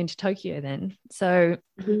let's get you into Tokyo then. So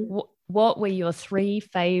what were your 3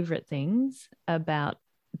 favorite things about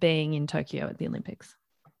being in Tokyo at the Olympics?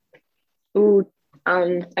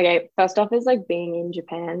 Okay. First off is like being in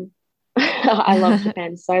Japan. I love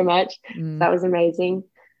Japan so much. That was amazing.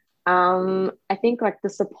 I think like the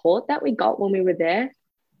support that we got when we were there,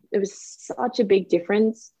 it was such a big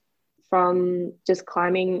difference from just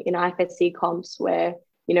climbing in IFSC comps where,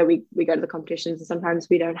 you know, we go to the competitions and sometimes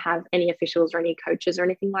we don't have any officials or any coaches or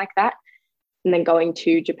anything like that. And then going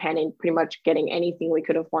to Japan and pretty much getting anything we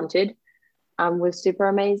could have wanted was super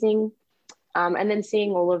amazing. And then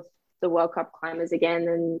seeing all of the World Cup climbers again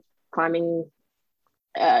and climbing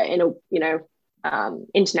in a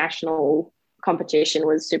international competition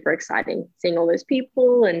was super exciting. Seeing all those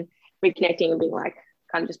people and reconnecting and being like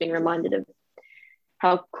kind of just being reminded of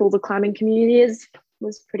how cool the climbing community is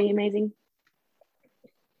was pretty amazing.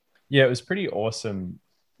 Yeah, it was pretty awesome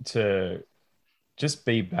to just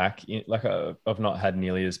be back in, like I've not had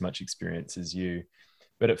nearly as much experience as you,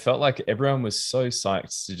 but it felt like everyone was so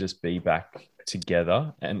psyched to just be back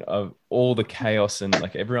together, and of all the chaos, and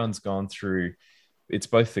like everyone's gone through, it's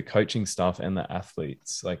both the coaching staff and the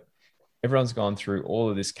athletes, like everyone's gone through all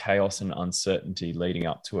of this chaos and uncertainty leading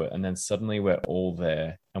up to it, and then suddenly we're all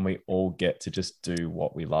there and we all get to just do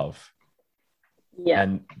what we love. Yeah.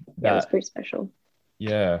 And Yeah, it was that, pretty special.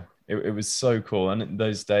 yeah, it was so cool. And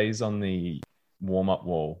those days on the warm-up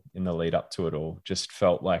wall in the lead up to it all just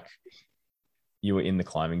felt like you were in the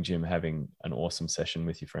climbing gym having an awesome session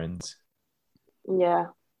with your friends. Yeah.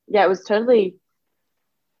 Yeah, it was totally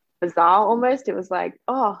bizarre almost. It was like,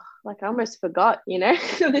 oh, like I almost forgot,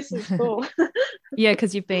 this is cool. Yeah,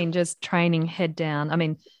 because you've been just training head down. I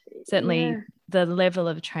mean, certainly the level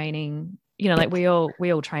of training, like we all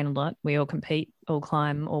train a lot, we all compete, all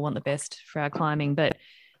climb, all want the best for our climbing, but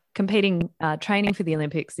training for the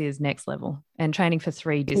Olympics is next level, and training for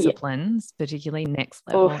 3 disciplines, particularly next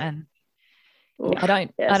level. Oof. And Oof. I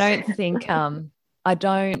don't think I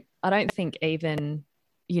don't think even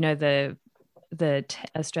the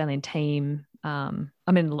Australian team.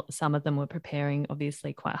 I mean, some of them were preparing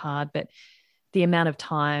obviously quite hard, but the amount of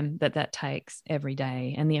time that takes every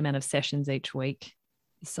day and the amount of sessions each week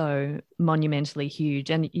is so monumentally huge.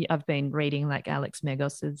 And I've been reading like Alex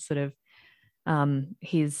Megos's sort of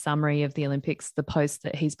his summary of the Olympics, the post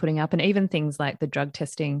that he's putting up, and even things like the drug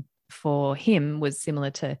testing for him was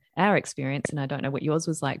similar to our experience. And I don't know what yours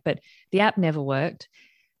was like, but the app never worked.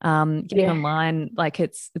 Getting online, like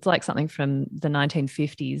it's like something from the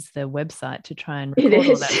 1950s, the website, to try and record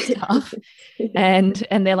all that stuff.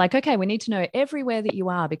 And they're like, okay, we need to know everywhere that you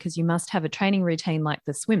are, because you must have a training routine like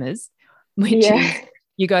the swimmers, which is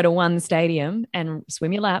you go to one stadium and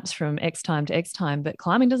swim your laps from X time to X time, but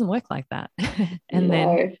climbing doesn't work like that.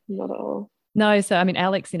 No, not at all. No. So, I mean,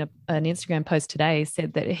 Alex in an Instagram post today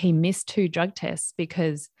said that he missed 2 drug tests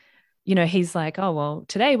because, he's like, oh, well,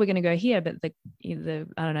 today we're going to go here, but the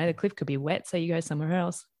I don't know, the cliff could be wet, so you go somewhere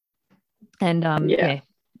else. And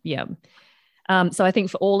so I think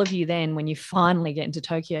for all of you then, when you finally get into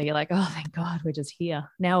Tokyo, you're like, oh, thank God we're just here.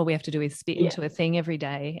 Now all we have to do is spit into a thing every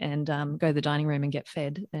day and go to the dining room and get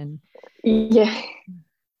fed. And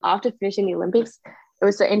after finishing the Olympics, it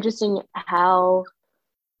was so interesting how,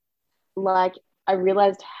 like, I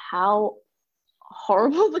realized how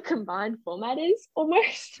horrible the combined format is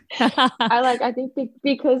almost. I think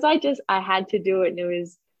because I had to do it, and it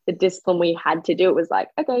was the discipline we had to do. It was like,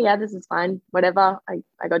 okay, yeah, this is fine, whatever. I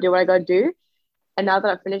gotta do what I gotta do. And now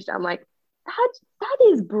that I've finished, I'm like, that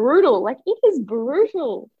is brutal. Like, it is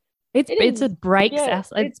brutal. It breaks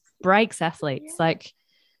athletes. Like,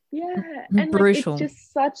 and brutal. Like, it's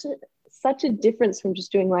just such a difference from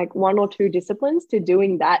just doing like 1 or 2 disciplines to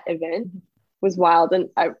doing that event was wild. And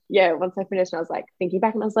once I finished, I was like thinking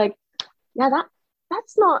back, and I was like, yeah,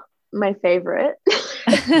 that's not my favorite.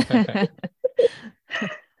 And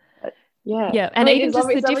even just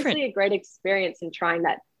the different, obviously a great experience, in trying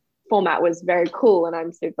that format was very cool, and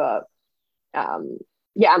I'm super I'm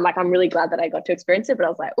really glad that I got to experience it. But I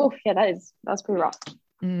was like, oh yeah, that's pretty rough.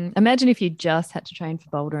 Imagine if you just had to train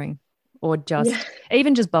for bouldering, or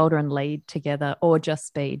even just boulder and lead together, or just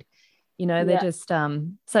speed. They're just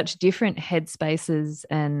such different headspaces,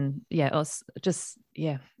 and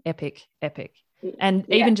epic. And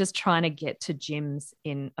even just trying to get to gyms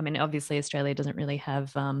I mean, obviously Australia doesn't really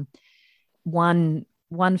have one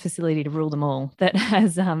facility to rule them all that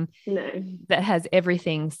has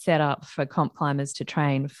everything set up for comp climbers to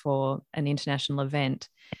train for an international event.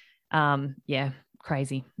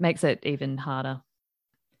 Crazy. Makes it even harder.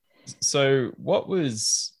 So what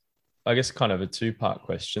was, I guess, kind of a 2-part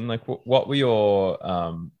question, like what were your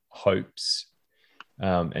hopes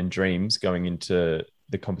and dreams going into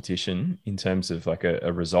the competition in terms of like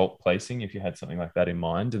a result placing, if you had something like that in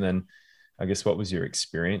mind? And then I guess what was your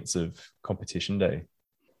experience of competition day?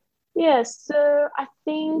 So I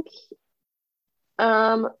think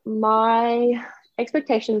my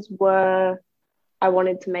expectations were, I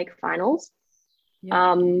wanted to make finals.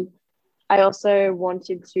 I also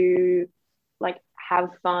wanted to like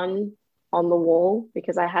have fun on the wall,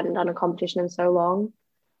 because I hadn't done a competition in so long.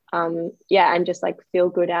 And just like feel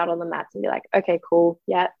good out on the mats and be like, okay, cool.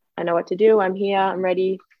 Yeah, I know what to do. I'm here. I'm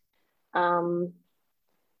ready. On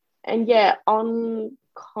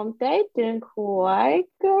comp day, didn't quite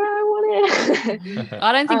go how I wanted.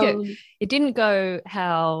 I don't think it didn't go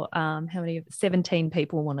how many 17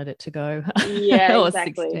 people wanted it to go. Or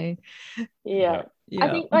exactly. 16. I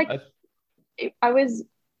think I was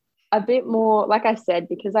a bit more, like I said,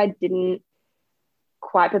 because I didn't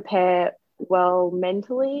quite prepare well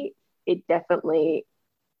mentally, it definitely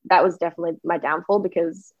that was definitely my downfall,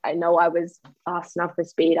 because I know I was fast enough for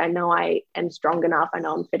speed. I know I am strong enough. I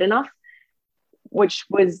know I'm fit enough, which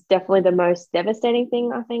was definitely the most devastating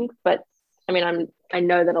thing, I think. But I mean, I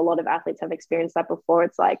know that a lot of athletes have experienced that before.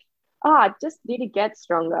 It's like, I just need to get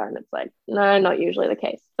stronger. And it's like, no, not usually the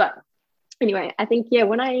case. But anyway, I think, yeah,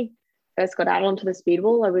 when I first got out onto the speed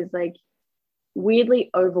wall, I was like weirdly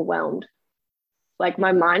overwhelmed. Like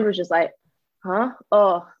my mind was just like, huh?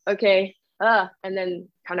 Oh, okay. And then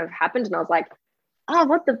kind of happened. And I was like, oh,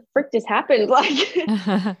 what the frick just happened? Like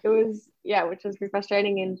it was, yeah, which was pretty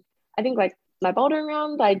frustrating. And I think like my bouldering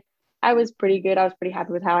round, I was pretty good. I was pretty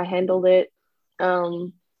happy with how I handled it.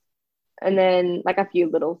 And then like a few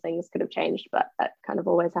little things could have changed, but that kind of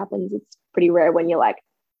always happens. It's pretty rare when you're like,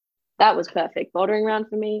 that was perfect bouldering round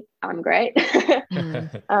for me. I'm great.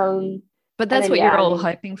 But that's what you're all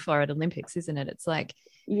hoping for at Olympics, isn't it? It's like,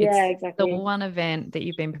 yeah, it's exactly. the one event that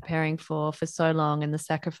you've been preparing for so long, and the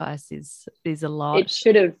sacrifice is a lot. It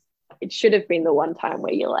should have been the one time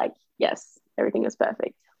where you're like, yes, everything is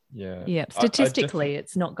perfect. Yeah. Statistically,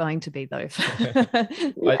 it's not going to be though.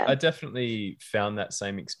 I definitely found that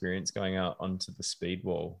same experience going out onto the speed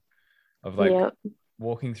wall of like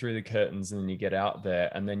walking through the curtains, and then you get out there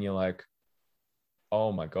and then you're like,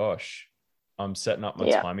 oh my gosh, I'm setting up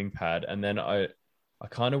my timing pad. And then I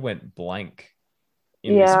kind of went blank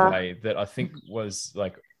in this way that I think was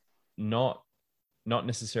like not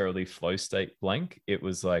necessarily flow state blank. It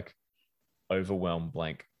was like overwhelmed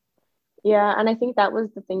blank. Yeah, and I think that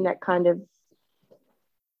was the thing that kind of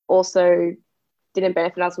also didn't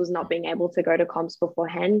benefit us, was not being able to go to comps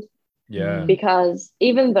beforehand. Yeah. Because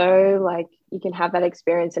even though like you can have that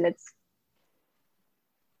experience and it's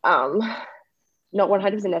not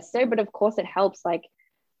 100% necessary, but of course it helps. Like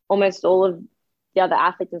almost all of the other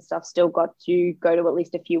athletes and stuff still got to go to at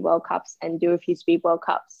least a few World Cups and do a few Speed World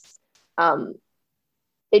Cups.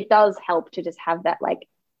 It does help to just have that, like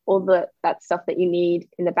all that stuff that you need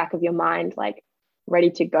in the back of your mind, like ready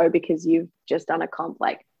to go, because you've just done a comp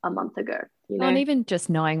like a month ago, you know? And even just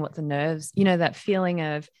knowing what the nerves, you know, that feeling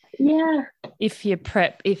of, if you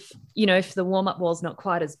prep, if the warm-up wall's not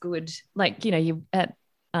quite as good, like, you know, you at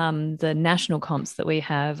the national comps that we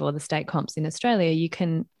have, or the state comps in Australia, you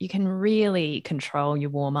can really control your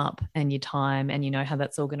warm-up and your time, and you know how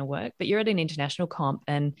that's all going to work. But you're at an international comp,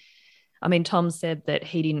 and I mean, Tom said that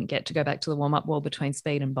he didn't get to go back to the warm-up wall between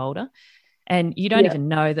speed and boulder, and you don't even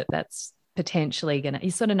know that that's potentially going to,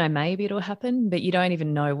 you sort of know maybe it'll happen, but you don't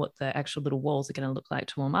even know what the actual little walls are going to look like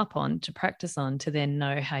to warm up on, to practice on, to then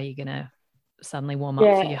know how you're going to suddenly warm up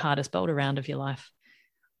for your hardest boulder round of your life.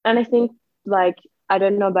 And I think, like, I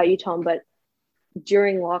don't know about you, Tom, but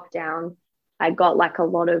during lockdown, I got like a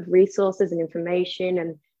lot of resources and information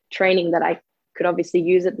and training that I could obviously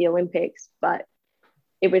use at the Olympics, but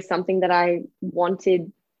it was something that I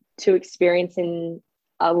wanted to experience in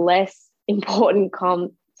a less important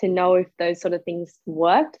comp, to know if those sort of things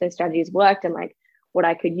worked, those strategies worked, and like what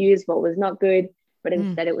I could use, what was not good. But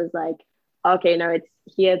instead it was like, okay, no, it's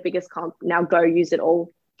here, biggest comp, now go use it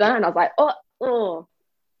all. And I was like, oh.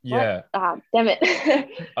 Yeah. Damn it.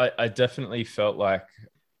 I definitely felt like,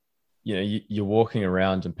 you know, you're walking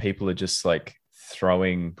around and people are just like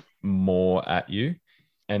throwing more at you.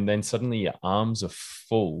 And then suddenly your arms are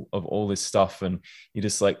full of all this stuff. And you're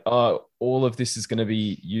just like, oh, all of this is going to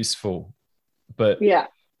be useful. But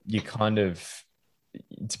you kind of,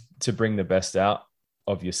 to bring the best out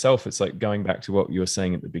of yourself, it's like going back to what you were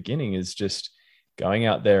saying at the beginning, is just going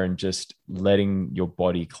out there and just letting your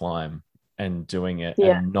body climb and doing it,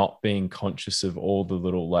 and not being conscious of all the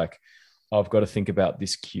little, like, oh, I've got to think about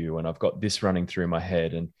this cue, and I've got this running through my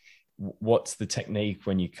head, and what's the technique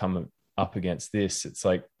when you come up against this. It's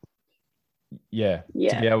like, to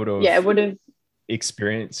be able to have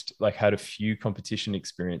experienced, like, had a few competition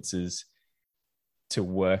experiences to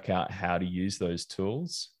work out how to use those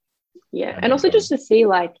tools. And also just to see,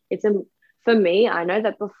 like, for me, I know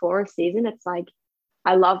that before a season, it's like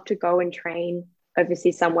I love to go and train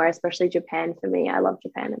overseas somewhere, especially Japan. For me, I love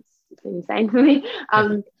Japan. It's insane for me.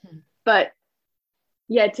 But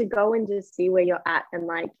yeah, to go and just see where you're at, and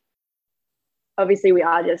like, obviously we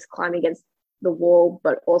are just climbing against the wall,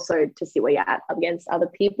 but also to see where you're at against other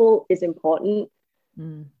people is important,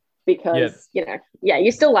 because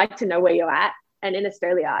you still like to know where you're at. And in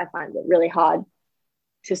Australia, I find it really hard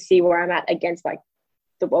to see where I'm at against like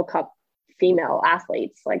the World Cup female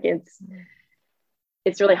athletes. Like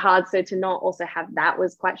it's really hard. So to not also have that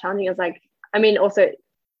was quite challenging. It was like, I mean, also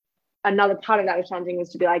another part of that was challenging was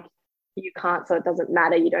to be like, you can't, so it doesn't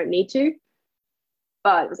matter. You don't need to.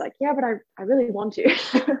 But it was like, yeah, but I really want to.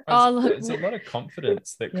 There's a lot of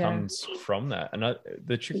confidence that comes from that. And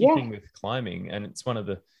the tricky thing with climbing, and it's one of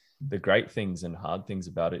the great things and hard things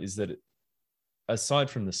about it, is that aside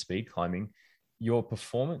from the speed climbing, your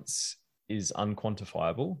performance is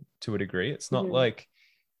unquantifiable to a degree. It's not like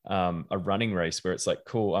a running race where it's like,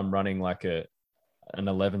 cool, I'm running like an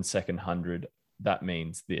 11-second 100. That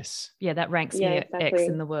means this. Yeah, that ranks me exactly. X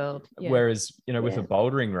in the world. Yeah. Whereas, with a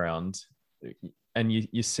bouldering round, and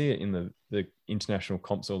you see it in the international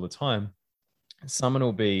comps all the time, someone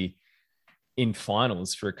will be in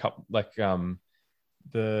finals for a couple, like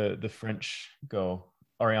the French girl,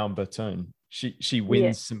 Ariane Berton. She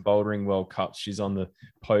wins some bouldering World Cups. She's on the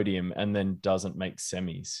podium and then doesn't make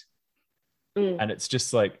semis. And it's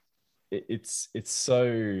just like, it's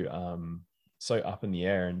so up in the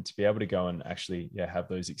air, and to be able to go and actually have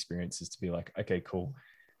those experiences, to be like, okay, cool,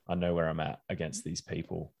 I know where I'm at against these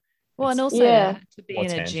people. Well, and also to be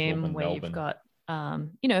in a gym where you've got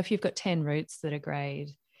if you've got 10 routes that are grade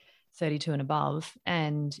 32 and above,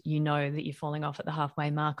 and that you're falling off at the halfway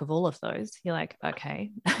mark of all of those, you're like,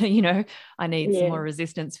 okay, I need some more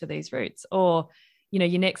resistance for these routes. Or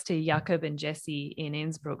you're next to Jakob and Jesse in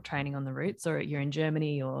Innsbruck training on the routes, or you're in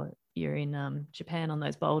Germany, or you're in Japan on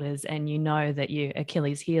those boulders, and that your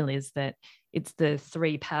Achilles heel is that it's the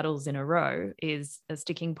 3 paddles in a row is a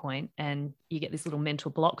sticking point, and you get this little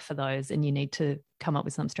mental block for those, and you need to come up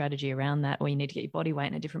with some strategy around that, or you need to get your body weight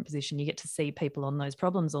in a different position. You get to see people on those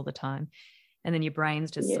problems all the time, and then your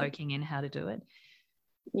brain's just soaking in how to do it.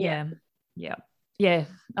 Yeah.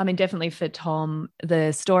 I mean, definitely for Tom,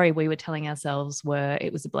 the story we were telling ourselves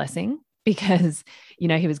it was a blessing, because,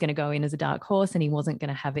 he was going to go in as a dark horse, and he wasn't going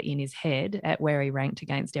to have it in his head at where he ranked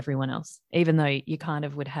against everyone else, even though you kind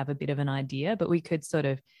of would have a bit of an idea, but we could sort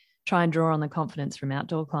of try and draw on the confidence from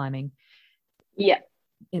outdoor climbing. Yeah.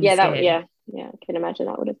 Instead. I can imagine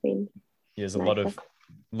that would have been. Yeah, there's a lot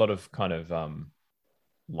of kind of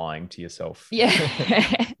lying to yourself.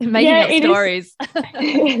 Making up stories.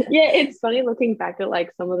 It's funny looking back at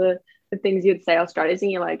like some of the things you'd say or strategies,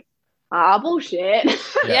 and you're like, bullshit.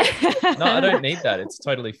 No, I don't need that. It's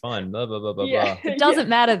totally fine. Blah, blah, blah, blah, blah. It doesn't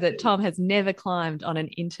matter that Tom has never climbed on an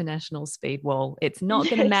international speed wall. It's not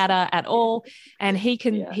going to matter at all. And he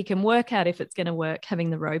can work out if it's going to work having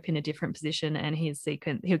the rope in a different position, and he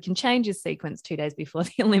can change his sequence 2 days before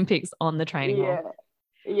the Olympics on the training wall.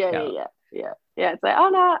 It's like, oh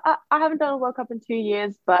no, I haven't done a World Cup in 2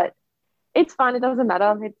 years, but it's fine. It doesn't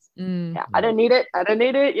matter. It's I don't need it.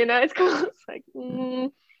 It's kind of like,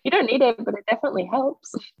 you don't need it, but it definitely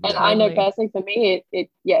helps. And I know personally for me, it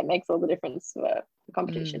makes all the difference for the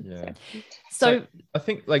competition. So I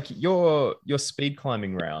think like your speed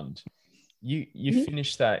climbing round, you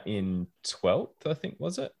finished that in 12th, I think,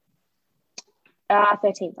 was it?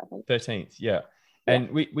 13th, I think. 13th, yeah. And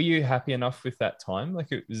were you happy enough with that time?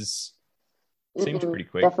 Like it seemed pretty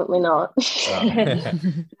quick. Definitely not. No,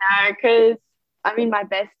 because I mean, my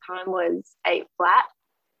best time was 8 flat.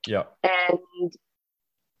 Yeah. And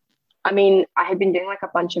I mean, I had been doing like a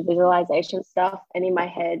bunch of visualization stuff, and in my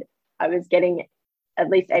head, I was getting at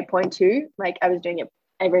least 8.2. Like I was doing it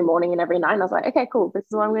every morning and every night. And I was like, okay, cool. This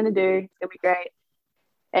is what I'm going to do. It's going to be great.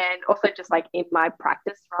 And also just like in my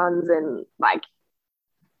practice runs and like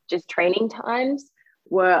just training times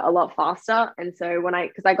were a lot faster. And so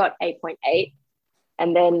because I got 8.8,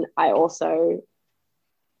 and then I also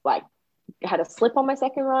like had a slip on my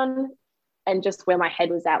second run, and just where my head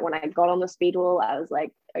was at when I got on the speed wall, I was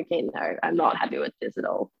like, okay, no, I'm not happy with this at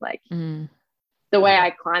all. Like the way I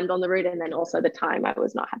climbed on the route, and then also the time I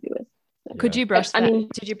was not happy with. Could you brush that?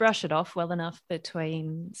 Did you brush it off well enough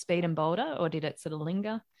between speed and boulder, or did it sort of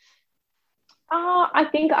linger? I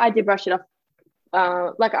think I did brush it off.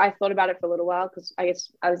 Like I thought about it for a little while, because I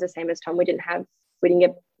guess I was the same as Tom. We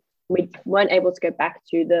weren't able to go back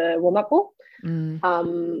to the warm-up pool.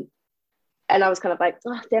 And I was kind of like,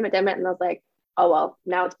 oh, damn it. And I was like, oh, well,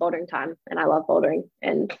 now it's bouldering time, and I love bouldering.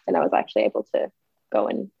 And I was actually able to go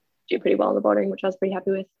and do pretty well in the bouldering, which I was pretty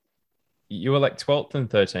happy with. You were like 12th and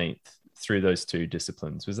 13th through those 2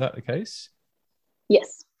 disciplines. Was that the case?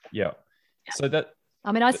 Yes. Yeah. So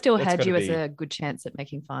I still had you as a good chance at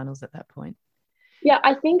making finals at that point. Yeah,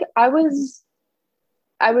 I think I was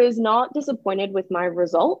not disappointed with my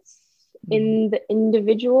results in the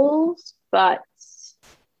individuals, but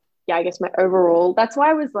yeah, I guess my overall, that's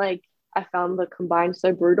why I was like, I found the combined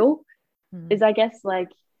so brutal, is I guess like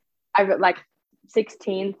I got like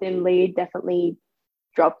 16th in lead, definitely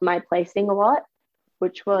dropped my placing a lot,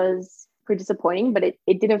 which was pretty disappointing, but it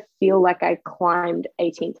didn't feel like I climbed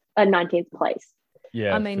 19th place.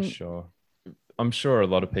 Yeah, I mean, for sure. I'm sure a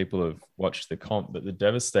lot of people have watched the comp, but the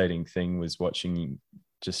devastating thing was watching you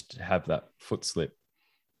just have that foot slip.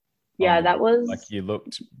 Yeah, that was like you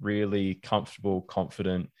looked really comfortable,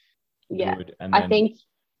 confident, yeah. good. And I then think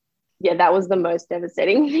that was the most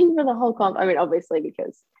devastating thing for the whole comp. I mean, obviously,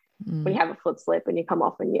 because when you have a foot slip and you come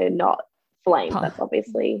off and you're not flamed, that's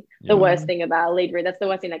obviously the worst thing about a lead route. That's the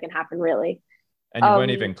worst thing that can happen, really. And you weren't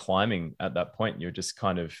even climbing at that point. You're just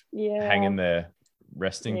kind of hanging there,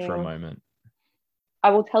 resting for a moment. I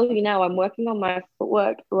will tell you now, I'm working on my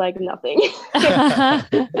footwork like nothing. Yeah.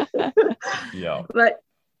 But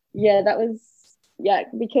yeah, that was,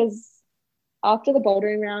 because after the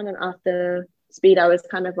bouldering round and after speed, I was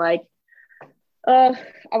kind of like, I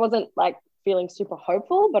wasn't like feeling super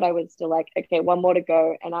hopeful, but I was still like, okay, one more to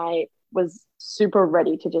go. And I was super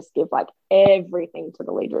ready to just give like everything to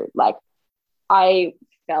the lead route. Like I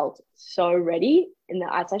felt so ready in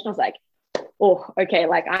the ice station. I was like, oh, okay,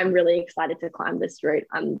 like I'm really excited to climb this route.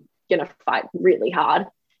 I'm gonna fight really hard.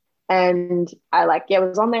 And I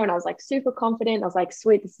was on there and I was like super confident. I was like,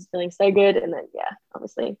 sweet, this is feeling so good. And then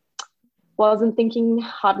obviously wasn't thinking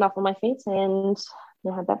hard enough on my feet and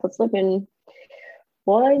I had that foot slip and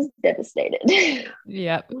was devastated.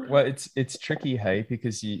 Yeah. Well, it's tricky, hey,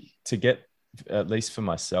 because to get, at least for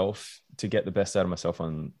myself, to get the best out of myself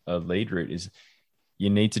on a lead route is you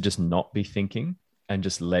need to just not be thinking and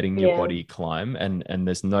just letting your body climb, and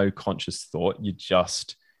there's no conscious thought. You're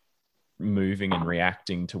just moving and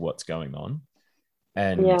reacting to what's going on.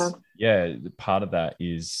 And part of that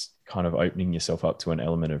is kind of opening yourself up to an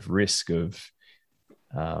element of risk of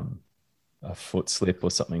a foot slip or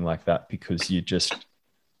something like that, because you're just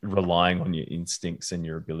relying on your instincts and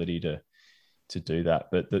your ability to do that.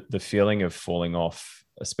 But the feeling of falling off,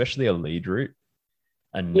 especially a lead route,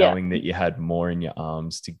 and knowing that you had more in your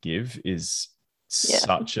arms to give is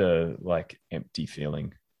such a like empty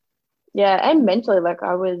feeling. And mentally, like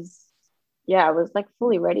I was like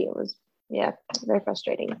fully ready. It was very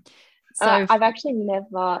frustrating. So I've actually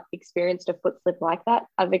never experienced a foot slip like that.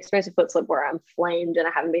 I've experienced a foot slip where I'm flamed and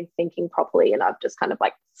I haven't been thinking properly and I've just kind of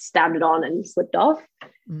like stabbed it on and slipped off.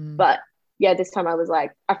 But this time I was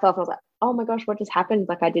like, I was like, oh my gosh, what just happened?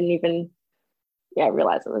 Like I didn't even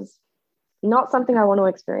realize it was not something I want to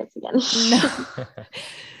experience again.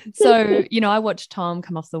 So, I watched Tom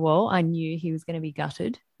come off the wall. I knew he was going to be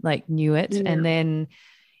gutted, like knew it. Yeah. And then,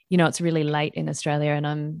 it's really late in Australia and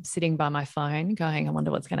I'm sitting by my phone going, I wonder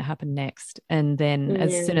what's going to happen next. And then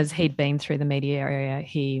as soon as he'd been through the media area,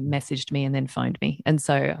 he messaged me and then phoned me. And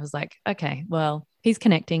so I was like, okay, well, he's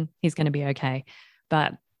connecting. He's going to be okay.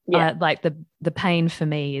 But like the pain for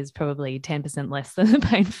me is probably 10% less than the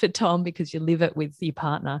pain for Tom because you live it with your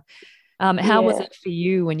partner. How was it for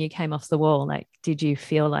you when you came off the wall? Like, did you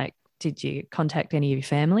contact any of your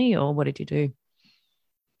family or what did you do?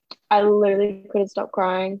 I literally couldn't stop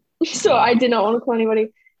crying. So I did not want to call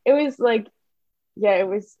anybody. It was like, it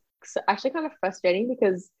was actually kind of frustrating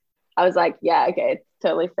because I was like, okay, it's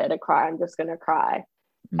totally fair to cry. I'm just going to cry.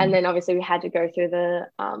 And then obviously we had to go through the,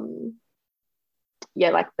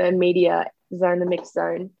 like the media zone, the mixed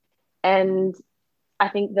zone. And I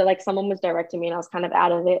think that like someone was directing me and I was kind of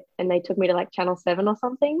out of it and they took me to like Channel 7 or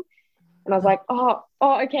something. And I was like, oh,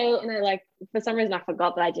 okay. And I like, for some reason I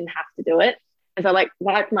forgot that I didn't have to do it. And so I like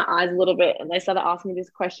wiped my eyes a little bit and they started asking me these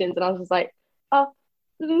questions and I was just like, I'm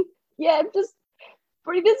just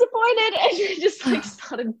pretty disappointed. And I just like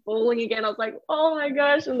started bawling again. I was like, oh my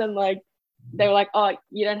gosh. And then like, they were like, oh,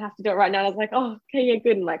 you don't have to do it right now. And I was like, oh, okay, yeah,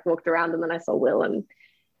 good. And like walked around and then I saw Will and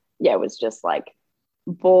it was just like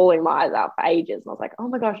bawling my eyes out for ages. And I was like, oh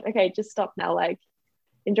my gosh, okay, just stop now. Like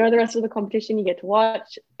enjoy the rest of the competition you get to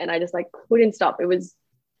watch. And I just like couldn't stop. It was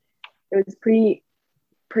pretty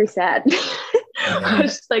sad. I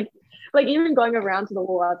was just like even going around to the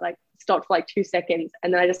wall, I was like stopped for like 2 seconds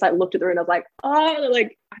and then I just like looked at the room and I was like, oh,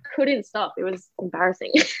 like I couldn't stop. It was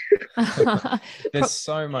embarrassing. There's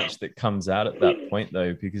so much that comes out at that point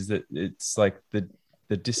though, because it's like the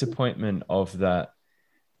disappointment of that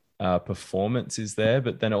performance is there,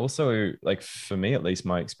 but then also like for me at least,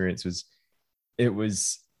 my experience was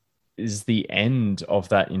is the end of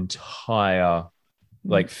that entire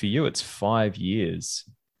like for you it's 5 years.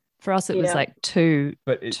 For us, it was like two.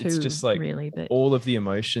 But it's just like really, but all of the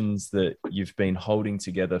emotions that you've been holding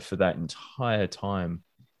together for that entire time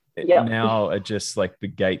now are just like the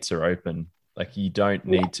gates are open. Like you don't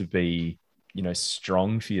need to be,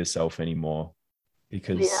 strong for yourself anymore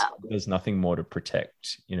because there's nothing more to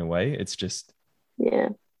protect in a way. It's just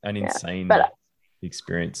an insane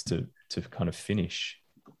experience to kind of finish.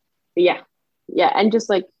 Yeah. And just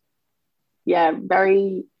like,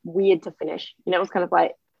 very weird to finish. It was kind of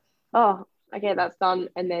like, oh, okay, that's done.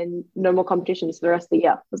 And then no more competitions for the rest of the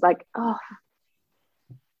year. I was like,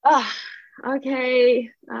 okay.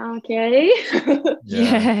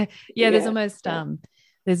 Yeah. There's Yeah. almost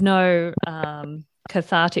there's no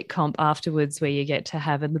cathartic comp afterwards where you get to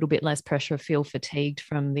have a little bit less pressure, feel fatigued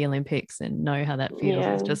from the Olympics and know how that feels.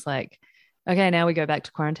 Yeah. It's just like, okay, now we go back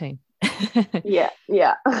to quarantine. Yeah.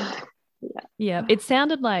 It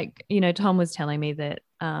sounded like, Tom was telling me that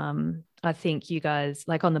I think you guys,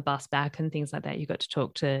 like on the bus back and things like that, you got to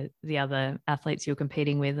talk to the other athletes you're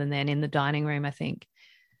competing with. And then in the dining room, I think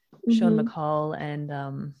Sean McCall and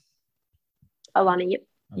Alana, yep.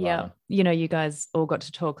 Yeah, you guys all got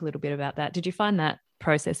to talk a little bit about that. Did you find that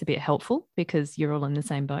process a bit helpful because you're all in the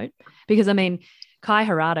same boat? Because I mean, Kai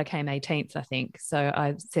Harada came 18th, I think. So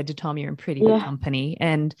I said to Tom, you're in pretty good company.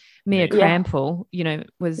 And Mia Crampel,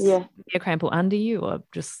 was Mia Crampel under you or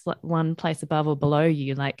just one place above or below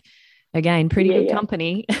you? Like, again, pretty good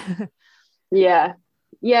company. Yeah,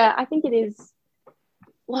 I think it is.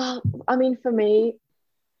 Well, I mean, for me,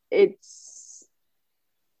 it's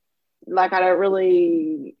like, I don't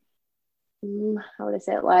really, how would I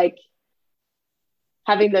say it? Like,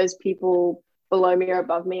 having those people below me or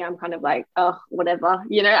above me, I'm kind of like, oh, whatever,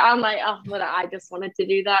 I'm like, oh, but I just wanted to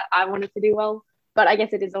do that. I wanted to do well. But I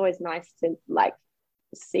guess it is always nice to like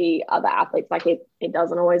see other athletes. Like it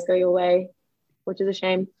doesn't always go your way, which is a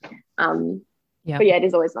shame. But yeah, it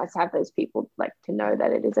is always nice to have those people, like, to know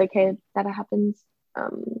that it is okay that it happens.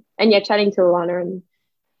 And yeah, chatting to Alana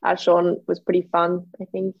and Sean was pretty fun. I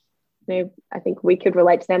think, I think we could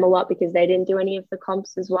relate to them a lot because they didn't do any of the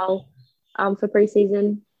comps as well for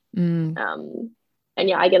preseason. And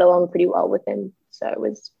yeah, I get along pretty well with them. So it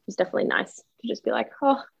was definitely nice to just be like,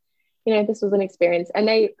 oh, this was an experience. And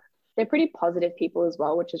they're pretty positive people as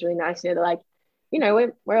well, which is really nice. They're like,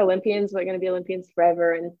 we're Olympians, we're going to be Olympians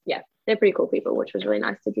forever. And yeah, they're pretty cool people, which was really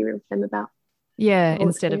nice to debrief with them about. Yeah,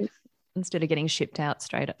 instead of getting shipped out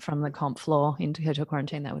straight up from the comp floor into hotel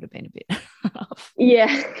quarantine, that would have been a bit rough.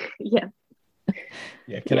 Yeah.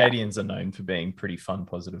 Canadians are known for being pretty fun,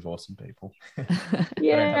 positive, awesome people. Yeah.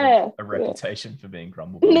 They don't have a reputation for being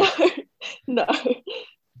grumble. No.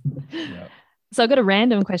 Yeah. So I've got a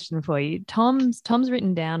random question for you. Tom's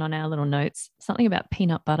written down on our little notes something about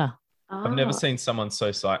peanut butter. I've never seen someone so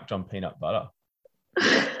psyched on peanut butter.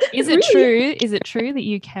 Is it true? Is it true that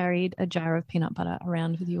you carried a jar of peanut butter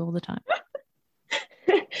around with you all the time?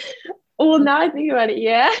 Well, now I think about it,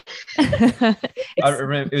 yeah. I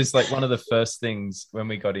remember it was like one of the first things when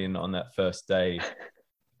we got in on that first day,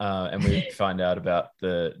 and we find out about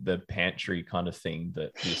the pantry kind of thing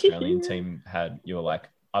that the Australian team had. You were like,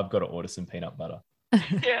 I've got to order some peanut butter.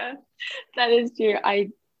 Yeah, that is true.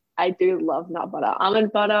 I do love nut butter.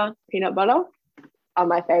 Almond butter, peanut butter are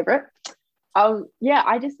my favorite.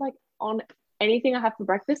 I just like, on anything I have for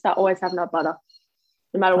breakfast, I always have nut butter.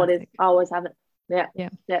 No matter what it is, I always have it. Yeah.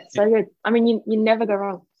 So good. I mean, you never go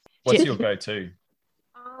wrong. What's your go-to?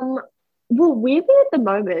 Well, weirdly at the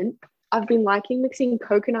moment, I've been liking mixing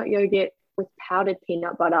coconut yogurt with powdered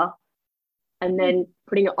peanut butter and then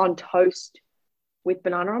putting it on toast with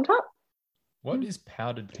banana on top. What is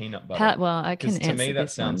powdered peanut butter? Well, I can answer to me that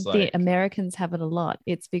this sounds one. like The Americans have it a lot.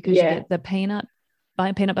 It's because you get the peanut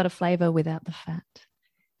butter flavor without the fat.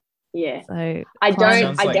 Yeah. So it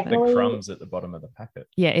sounds like definitely the crumbs at the bottom of the packet.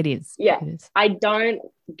 Yeah, it is. Yeah. It is. I don't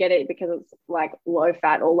get it because it's like low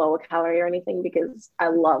fat or lower calorie or anything, because I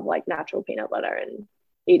love like natural peanut butter and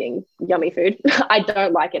eating yummy food. I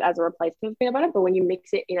don't like it as a replacement for peanut butter, but when you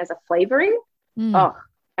mix it in as a flavoring, and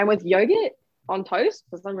with yogurt on toast,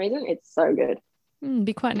 for some reason, it's so good.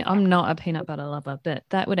 I'm not a peanut butter lover, but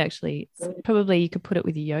that would actually probably, you could put it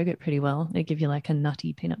with your yogurt pretty well. They give you like a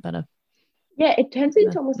nutty peanut butter. Yeah, it turns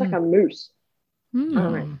into almost like a mousse. I don't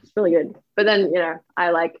know, it's really good. But then,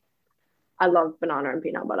 I love banana and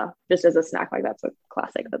peanut butter just as a snack. Like, that's a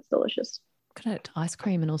classic. That's delicious. Could add ice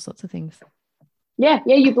cream and all sorts of things. Yeah,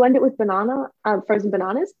 you blend it with banana, frozen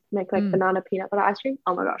bananas, make like banana peanut butter ice cream.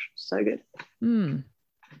 Oh my gosh, so good.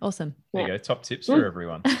 Awesome. There you go. Top tips for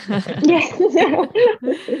everyone.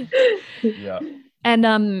 Yeah.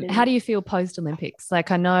 And how do you feel post-Olympics?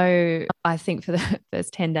 Like, I think for the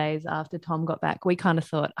first 10 days after Tom got back, we kind of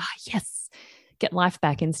thought, yes, get life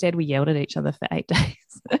back. Instead, we yelled at each other for 8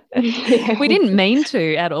 days. We didn't mean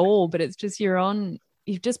to at all, but it's just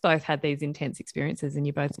you've just both had these intense experiences, and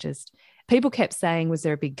you both people kept saying, was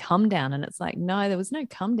there a big come down? And it's like, no, there was no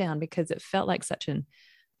come down, because it felt like such an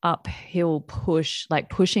uphill push, like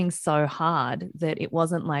pushing so hard that it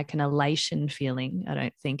wasn't like an elation feeling. I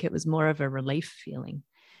don't think it was more of a relief feeling.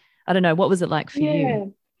 I don't know. What was it like for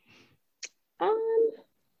you?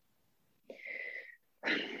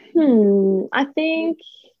 I think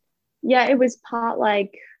yeah, it was part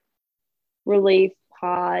like relief,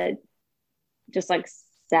 part just like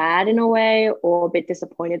sad in a way, or a bit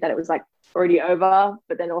disappointed that it was like already over,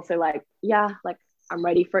 but then also like, yeah, like I'm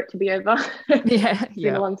ready for it to be over. Yeah, It's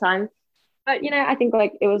been a long time. But I think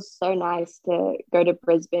like it was so nice to go to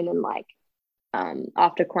Brisbane and like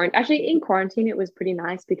after quarantine. Actually, in quarantine, it was pretty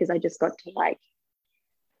nice because I just got to like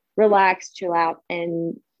relax, chill out,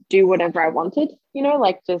 and do whatever I wanted,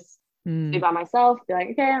 like just be by myself, be like,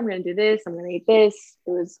 okay, I'm going to do this, I'm going to eat this.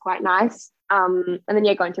 It was quite nice. And then,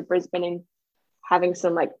 yeah, going to Brisbane and having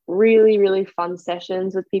some like really, really fun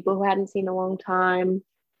sessions with people who I hadn't seen in a long time,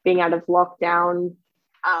 being out of lockdown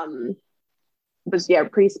was, yeah,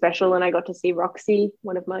 pretty special. And I got to see Roxy,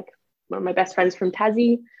 one of my best friends from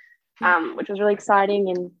Tassie, which was really exciting.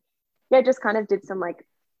 And yeah, just kind of did some like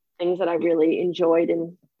things that I really enjoyed,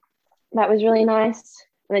 and that was really nice.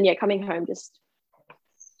 And then, yeah, coming home, just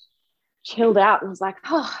chilled out and was like,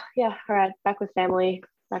 oh, yeah, all right, back with family,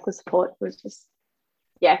 back with support. It was just,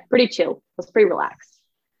 yeah, pretty chill. It was pretty relaxed.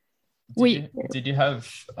 Did you have,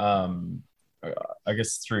 I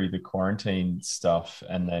guess through the quarantine stuff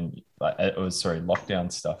and then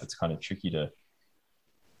lockdown stuff, it's kind of tricky to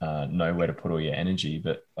know where to put all your energy.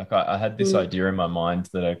 But like I had this idea in my mind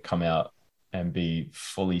that I'd come out and be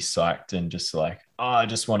fully psyched and just like, I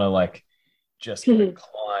just want to like just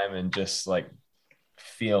climb and just like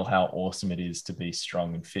feel how awesome it is to be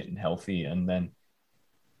strong and fit and healthy, and then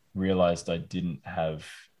realized I didn't have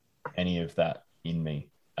any of that in me,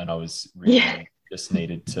 and I was really just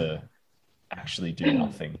needed to actually do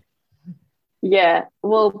nothing. Yeah,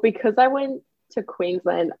 well, because I went to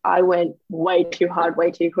Queensland, I went way too hard,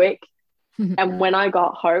 way too quick. And when I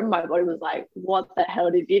got home, my body was like, what the hell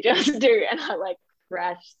did you just do? And I like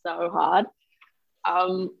crashed so hard.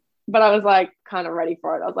 But I was like kind of ready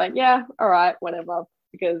for it. I was like, yeah, all right, whatever,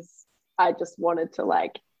 because I just wanted to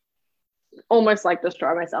like almost like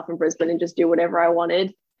destroy myself in Brisbane and just do whatever I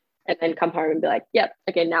wanted, and then come home and be like, yep,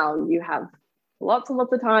 okay, now you have lots and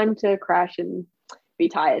lots of time to crash and be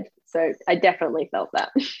tired. So I definitely felt that.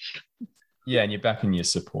 Yeah, and you're back in your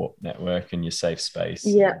support network and your safe space.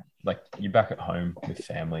 Yeah. Like you're back at home with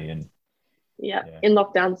family and in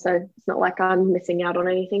lockdown. So it's not like I'm missing out on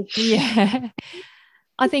anything. Yeah.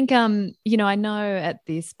 I think, I know at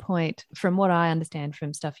this point, from what I understand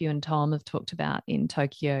from stuff you and Tom have talked about in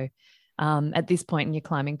Tokyo, at this point in your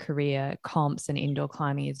climbing career, comps and indoor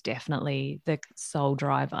climbing is definitely the sole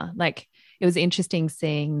driver. Like it was interesting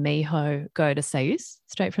seeing Miho go to Seus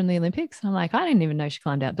straight from the Olympics. I'm like, I didn't even know she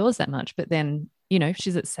climbed outdoors that much, but then,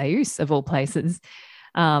 she's at Seus of all places.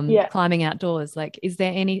 Climbing outdoors. Like, is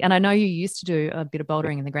there any, and I know you used to do a bit of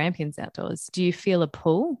bouldering in the Grampians outdoors. Do you feel a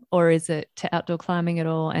pull, or is it to outdoor climbing at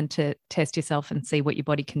all and to test yourself and see what your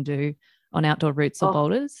body can do on outdoor routes or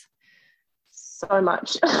boulders? So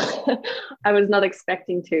much. I was not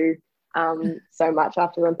expecting to so much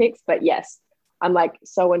after the Olympics, but yes, I'm like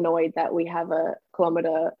so annoyed that we have a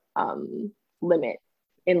kilometer limit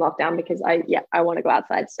in lockdown, because I want to go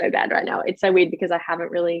outside so bad right now. It's so weird because I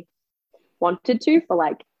haven't really wanted to for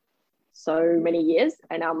like so many years,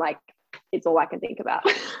 and I'm like, it's all I can think about.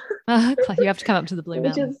 You have to come up to the Blue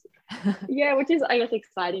Mountains. Which is I guess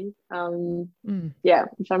exciting.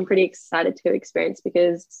 Which I'm pretty excited to experience,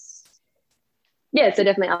 because so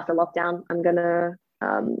definitely after lockdown I'm gonna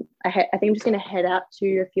I think I'm just gonna head out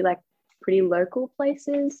to a few like pretty local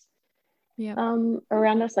places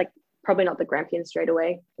around us, like probably not the Grampians straight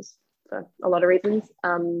away, just for a lot of reasons.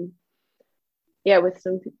 With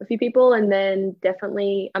a few people, and then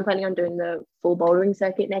definitely I'm planning on doing the full bouldering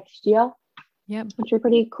circuit next year, which will be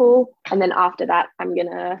pretty cool. And then after that I'm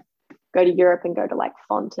gonna go to Europe and go to like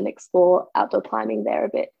Font and explore outdoor climbing there a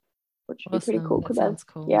bit, which would be pretty cool, because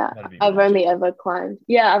I've only ever climbed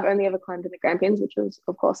in the Grampians, which was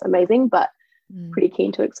of course amazing, but pretty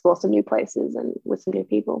keen to explore some new places and with some new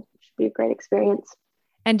people, which should be a great experience.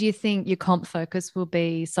 And do you think your comp focus will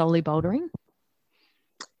be solely bouldering?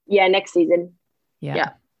 Next season.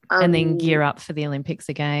 And then gear up for the Olympics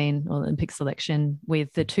again, or Olympic selection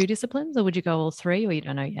with the two disciplines, or would you go all three, or you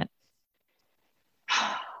don't know yet?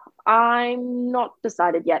 I'm not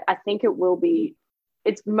decided yet. I think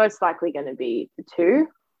it's most likely going to be the two,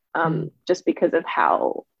 just because of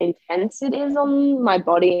how intense it is on my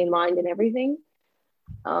body and mind and everything,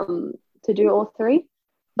 to do all three.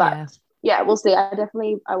 But we'll see. I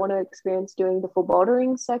want to experience doing the full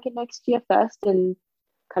bouldering circuit next year first, and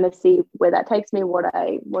kind of see where that takes me, what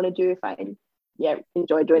I want to do, if I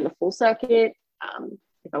enjoy doing the full circuit,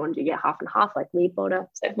 if I want to do half and half like lead boulder.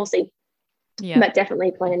 So we'll see. But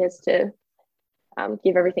definitely plan is to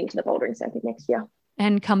give everything to the bouldering circuit next year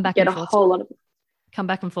and come back get and a whole lot of come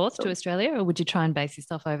back and forth to Australia, or would you try and base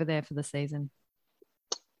yourself over there for the season?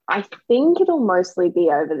 I think it'll mostly be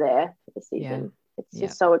over there for the season. Yeah. It's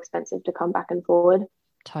just so expensive to come back and forward.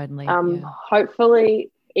 Totally.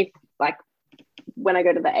 Hopefully, if like when I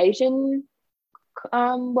go to the Asian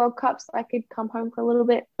World Cups, I could come home for a little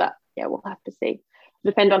bit. But yeah, we'll have to see.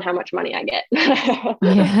 Depend on how much money I get.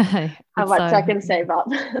 How much I can save up.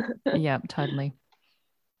 Yeah, totally.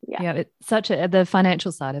 Yeah, it's the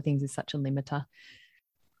financial side of things is such a limiter.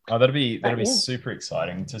 Oh, that'll be super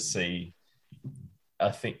exciting to see. I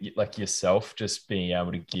think like yourself just being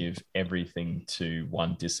able to give everything to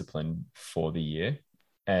one discipline for the year.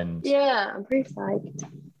 And yeah, I'm pretty psyched.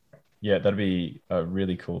 Yeah, that'd be a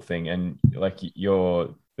really cool thing. And like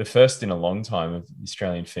you're the first in a long time of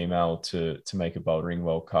Australian female to make a bouldering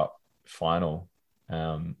World Cup final.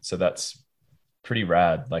 So that's pretty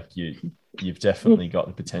rad. Like you've definitely got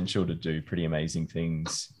the potential to do pretty amazing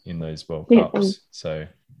things in those World Cups. So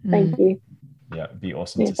thank you. Yeah, it'd be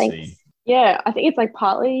awesome to see. Yeah, I think it's like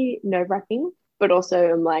partly nerve-wracking, but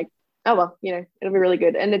also I'm like, oh well, it'll be really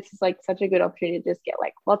good. And it's just like such a good opportunity to just get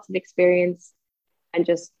like lots of experience and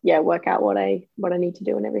just work out what I need to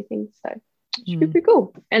do and everything. So it should be pretty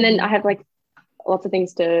cool. And then I have like lots of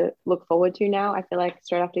things to look forward to now. I feel like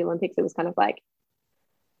straight after the Olympics it was kind of like,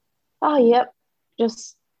 oh yep,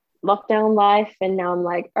 just lockdown life. And now I'm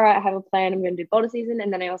like, all right, I have a plan. I'm going to do boulder season.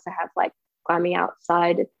 And then I also have like climbing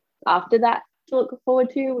outside after that to look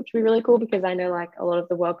forward to, which would be really cool because I know like a lot of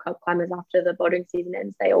the World Cup climbers after the bouldering season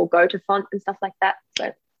ends, they all go to Font and stuff like that. So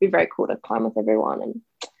it'd be very cool to climb with everyone. And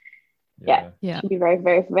it'd be very,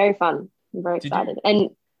 very, very fun. I'm very excited.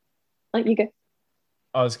 And like you go.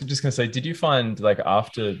 I was just going to say, did you find like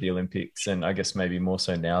after the Olympics, and I guess maybe more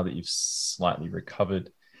so now that you've slightly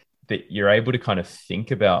recovered, that you're able to kind of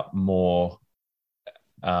think about more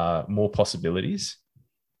possibilities?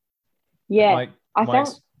 Yeah,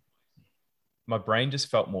 my brain just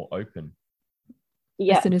felt more open.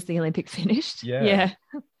 Yeah, as soon as the Olympic finished. Yeah,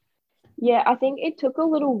 I think it took a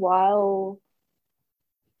little while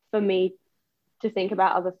for me to think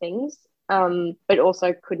about other things, but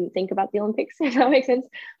also couldn't think about the Olympics, if that makes sense.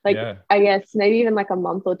 Like, I guess maybe even like a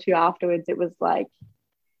month or two afterwards, it was like,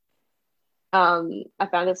 I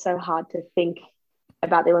found it so hard to think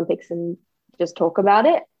about the Olympics and just talk about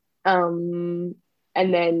it.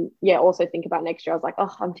 And then, also think about next year. I was like,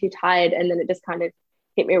 oh, I'm too tired. And then it just kind of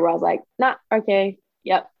hit me where I was like, nah, okay,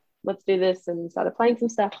 yep, let's do this, and started playing some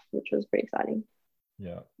stuff, which was pretty exciting.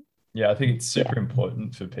 Yeah, I think it's super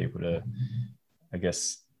important for people to, I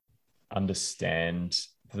guess, understand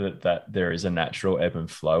that there is a natural ebb and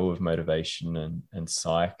flow of motivation and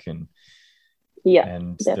psych, and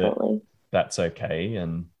definitely that's okay,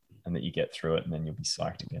 and that you get through it, and then you'll be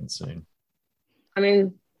psyched again soon. I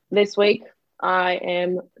mean, this week I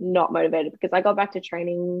am not motivated because I got back to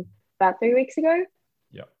training about 3 weeks ago.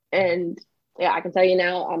 Yeah. And I can tell you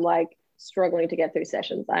now, I'm like struggling to get through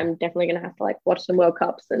sessions. I'm definitely going to have to like watch some World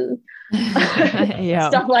Cups and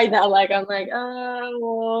stuff like that. Like, I'm like,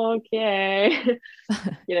 oh, okay.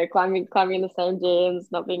 Climbing in the same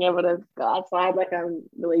gyms, not being able to go outside like I'm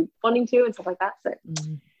really wanting to and stuff like that. So,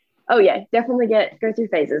 definitely go through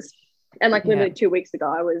phases. And like literally 2 weeks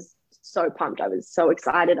ago, I was so pumped. I was so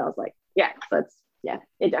excited. I was like, it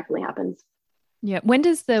definitely happens. Yeah. When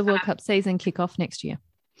does the World Cup season kick off next year?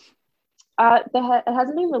 It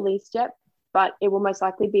hasn't been released yet, but it will most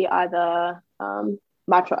likely be either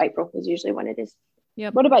March or April is usually when it is. Yeah.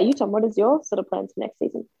 What about you, Tom? What is your sort of plans for next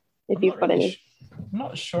season? If you've got any? I'm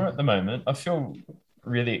not sure at the moment. I feel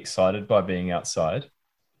really excited by being outside.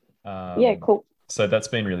 Cool. So that's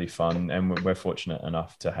been really fun, and we're fortunate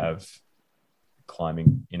enough to have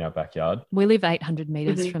climbing in our backyard. We live 800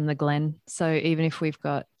 meters from the Glen, so even if we've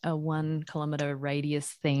got a 1 kilometer radius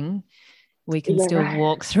thing, we can still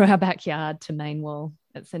walk through our backyard to Main Wall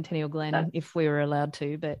at Centennial Glen if we were allowed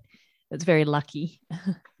to, but it's very lucky.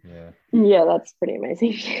 That's pretty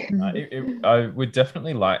amazing. I would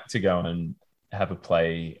definitely like to go and have a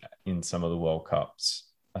play in some of the World Cups.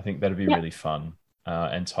 I think that'd be really fun,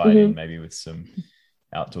 and tied in maybe with some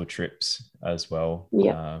outdoor trips as well.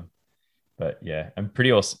 But I'm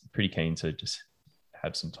pretty keen to just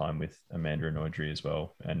have some time with Amanda and Audrey as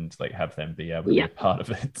well, and like have them be able to be a part of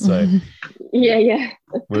it. So we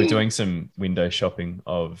were doing some window shopping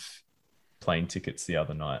of plane tickets the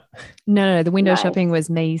other night. No, the window shopping was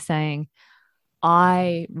me saying,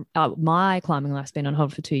 my climbing life's been on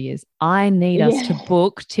hold for 2 years. I need us to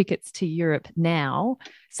book tickets to Europe now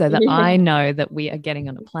so that I know that we are getting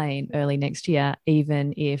on a plane early next year,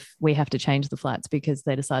 even if we have to change the flights because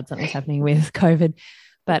they decide something's happening with COVID.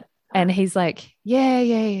 But And he's like, yeah,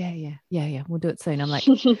 we'll do it soon. I'm like,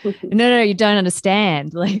 no, you don't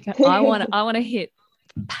understand. Like, I want to hit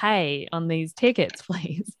pay on these tickets,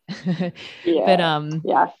 please. Yeah. But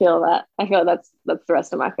yeah, I feel that. That's the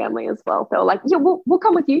rest of my family as well. They're like, yeah, we'll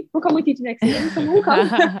come with you. We'll come with you to next year. So we'll come.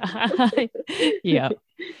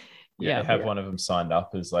 Yeah, have one of them signed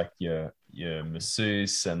up as like your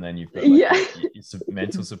masseuse, and then you've got like your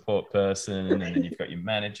mental support person, and then you've got your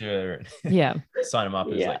manager. And sign them up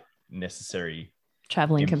as like necessary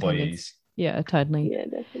traveling employees. Companions. Yeah, totally. Yeah,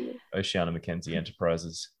 definitely. Oceana Mackenzie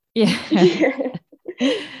Enterprises. Yeah.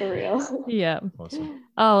 For real. Yeah. Awesome.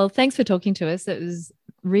 Oh, well, thanks for talking to us. It was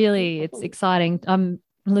really, it's exciting. I'm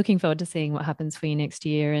looking forward to seeing what happens for you next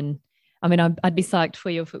year. And I mean, I'd be psyched for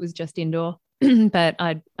you if it was just indoor, but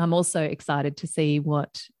I'm also excited to see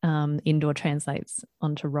what indoor translates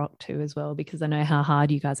onto rock too as well, because I know how hard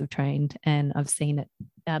you guys have trained, and I've seen it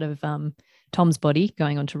out of Tom's body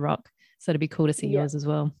going onto rock. So it'd be cool to see yours as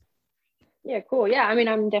well. Yeah, cool. Yeah, I mean,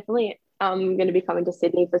 I'm definitely going to be coming to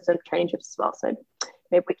Sydney for some training trips as well. So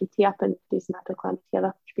maybe we can tee up and do some outdoor climbing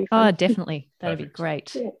together. Should be fun. Oh, definitely. That'd be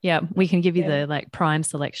great. Yeah, we can give you the like prime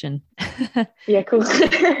selection. Yeah, cool.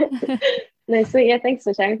 No, sweet. Yeah, thanks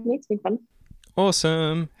for chatting with me. It's been fun.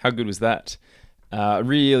 Awesome. How good was that?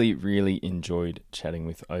 Really, really enjoyed chatting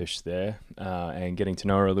with Osh there and getting to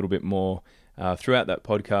know her a little bit more throughout that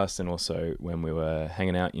podcast, and also when we were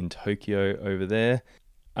hanging out in Tokyo over there.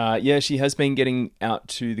 She has been getting out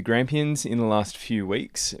to the Grampians in the last few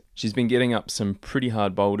weeks. She's been getting up some pretty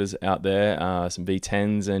hard boulders out there, some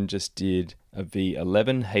V10s, and just did a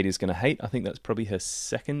V11, Haters Gonna Hate. I think that's probably her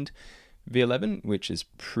second V11, which is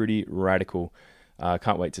pretty radical.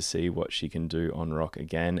 Can't wait to see what she can do on rock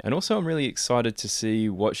again. And also I'm really excited to see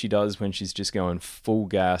what she does when she's just going full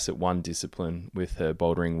gas at one discipline with her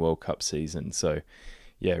Bouldering World Cup season. So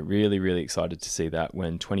yeah, really, really excited to see that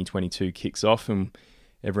when 2022 kicks off and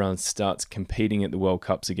everyone starts competing at the World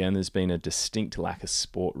Cups again. There's been a distinct lack of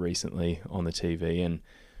sport recently on the TV, and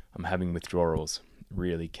I'm having withdrawals.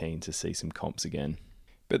 Really keen to see some comps again.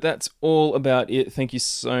 But that's all about it. Thank you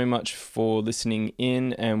so much for listening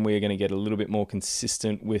in, and we're going to get a little bit more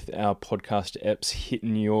consistent with our podcast eps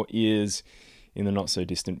hitting your ears in the not so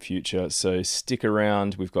distant future. So stick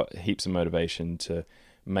around. We've got heaps of motivation to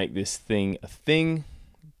make this thing a thing.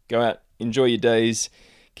 Go out, enjoy your days.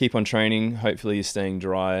 Keep on training. Hopefully you're staying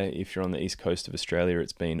dry. If you're on the east coast of Australia,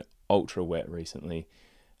 it's been ultra wet recently.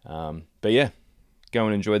 But yeah, go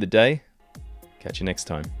and enjoy the day. Catch you next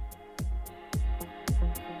time.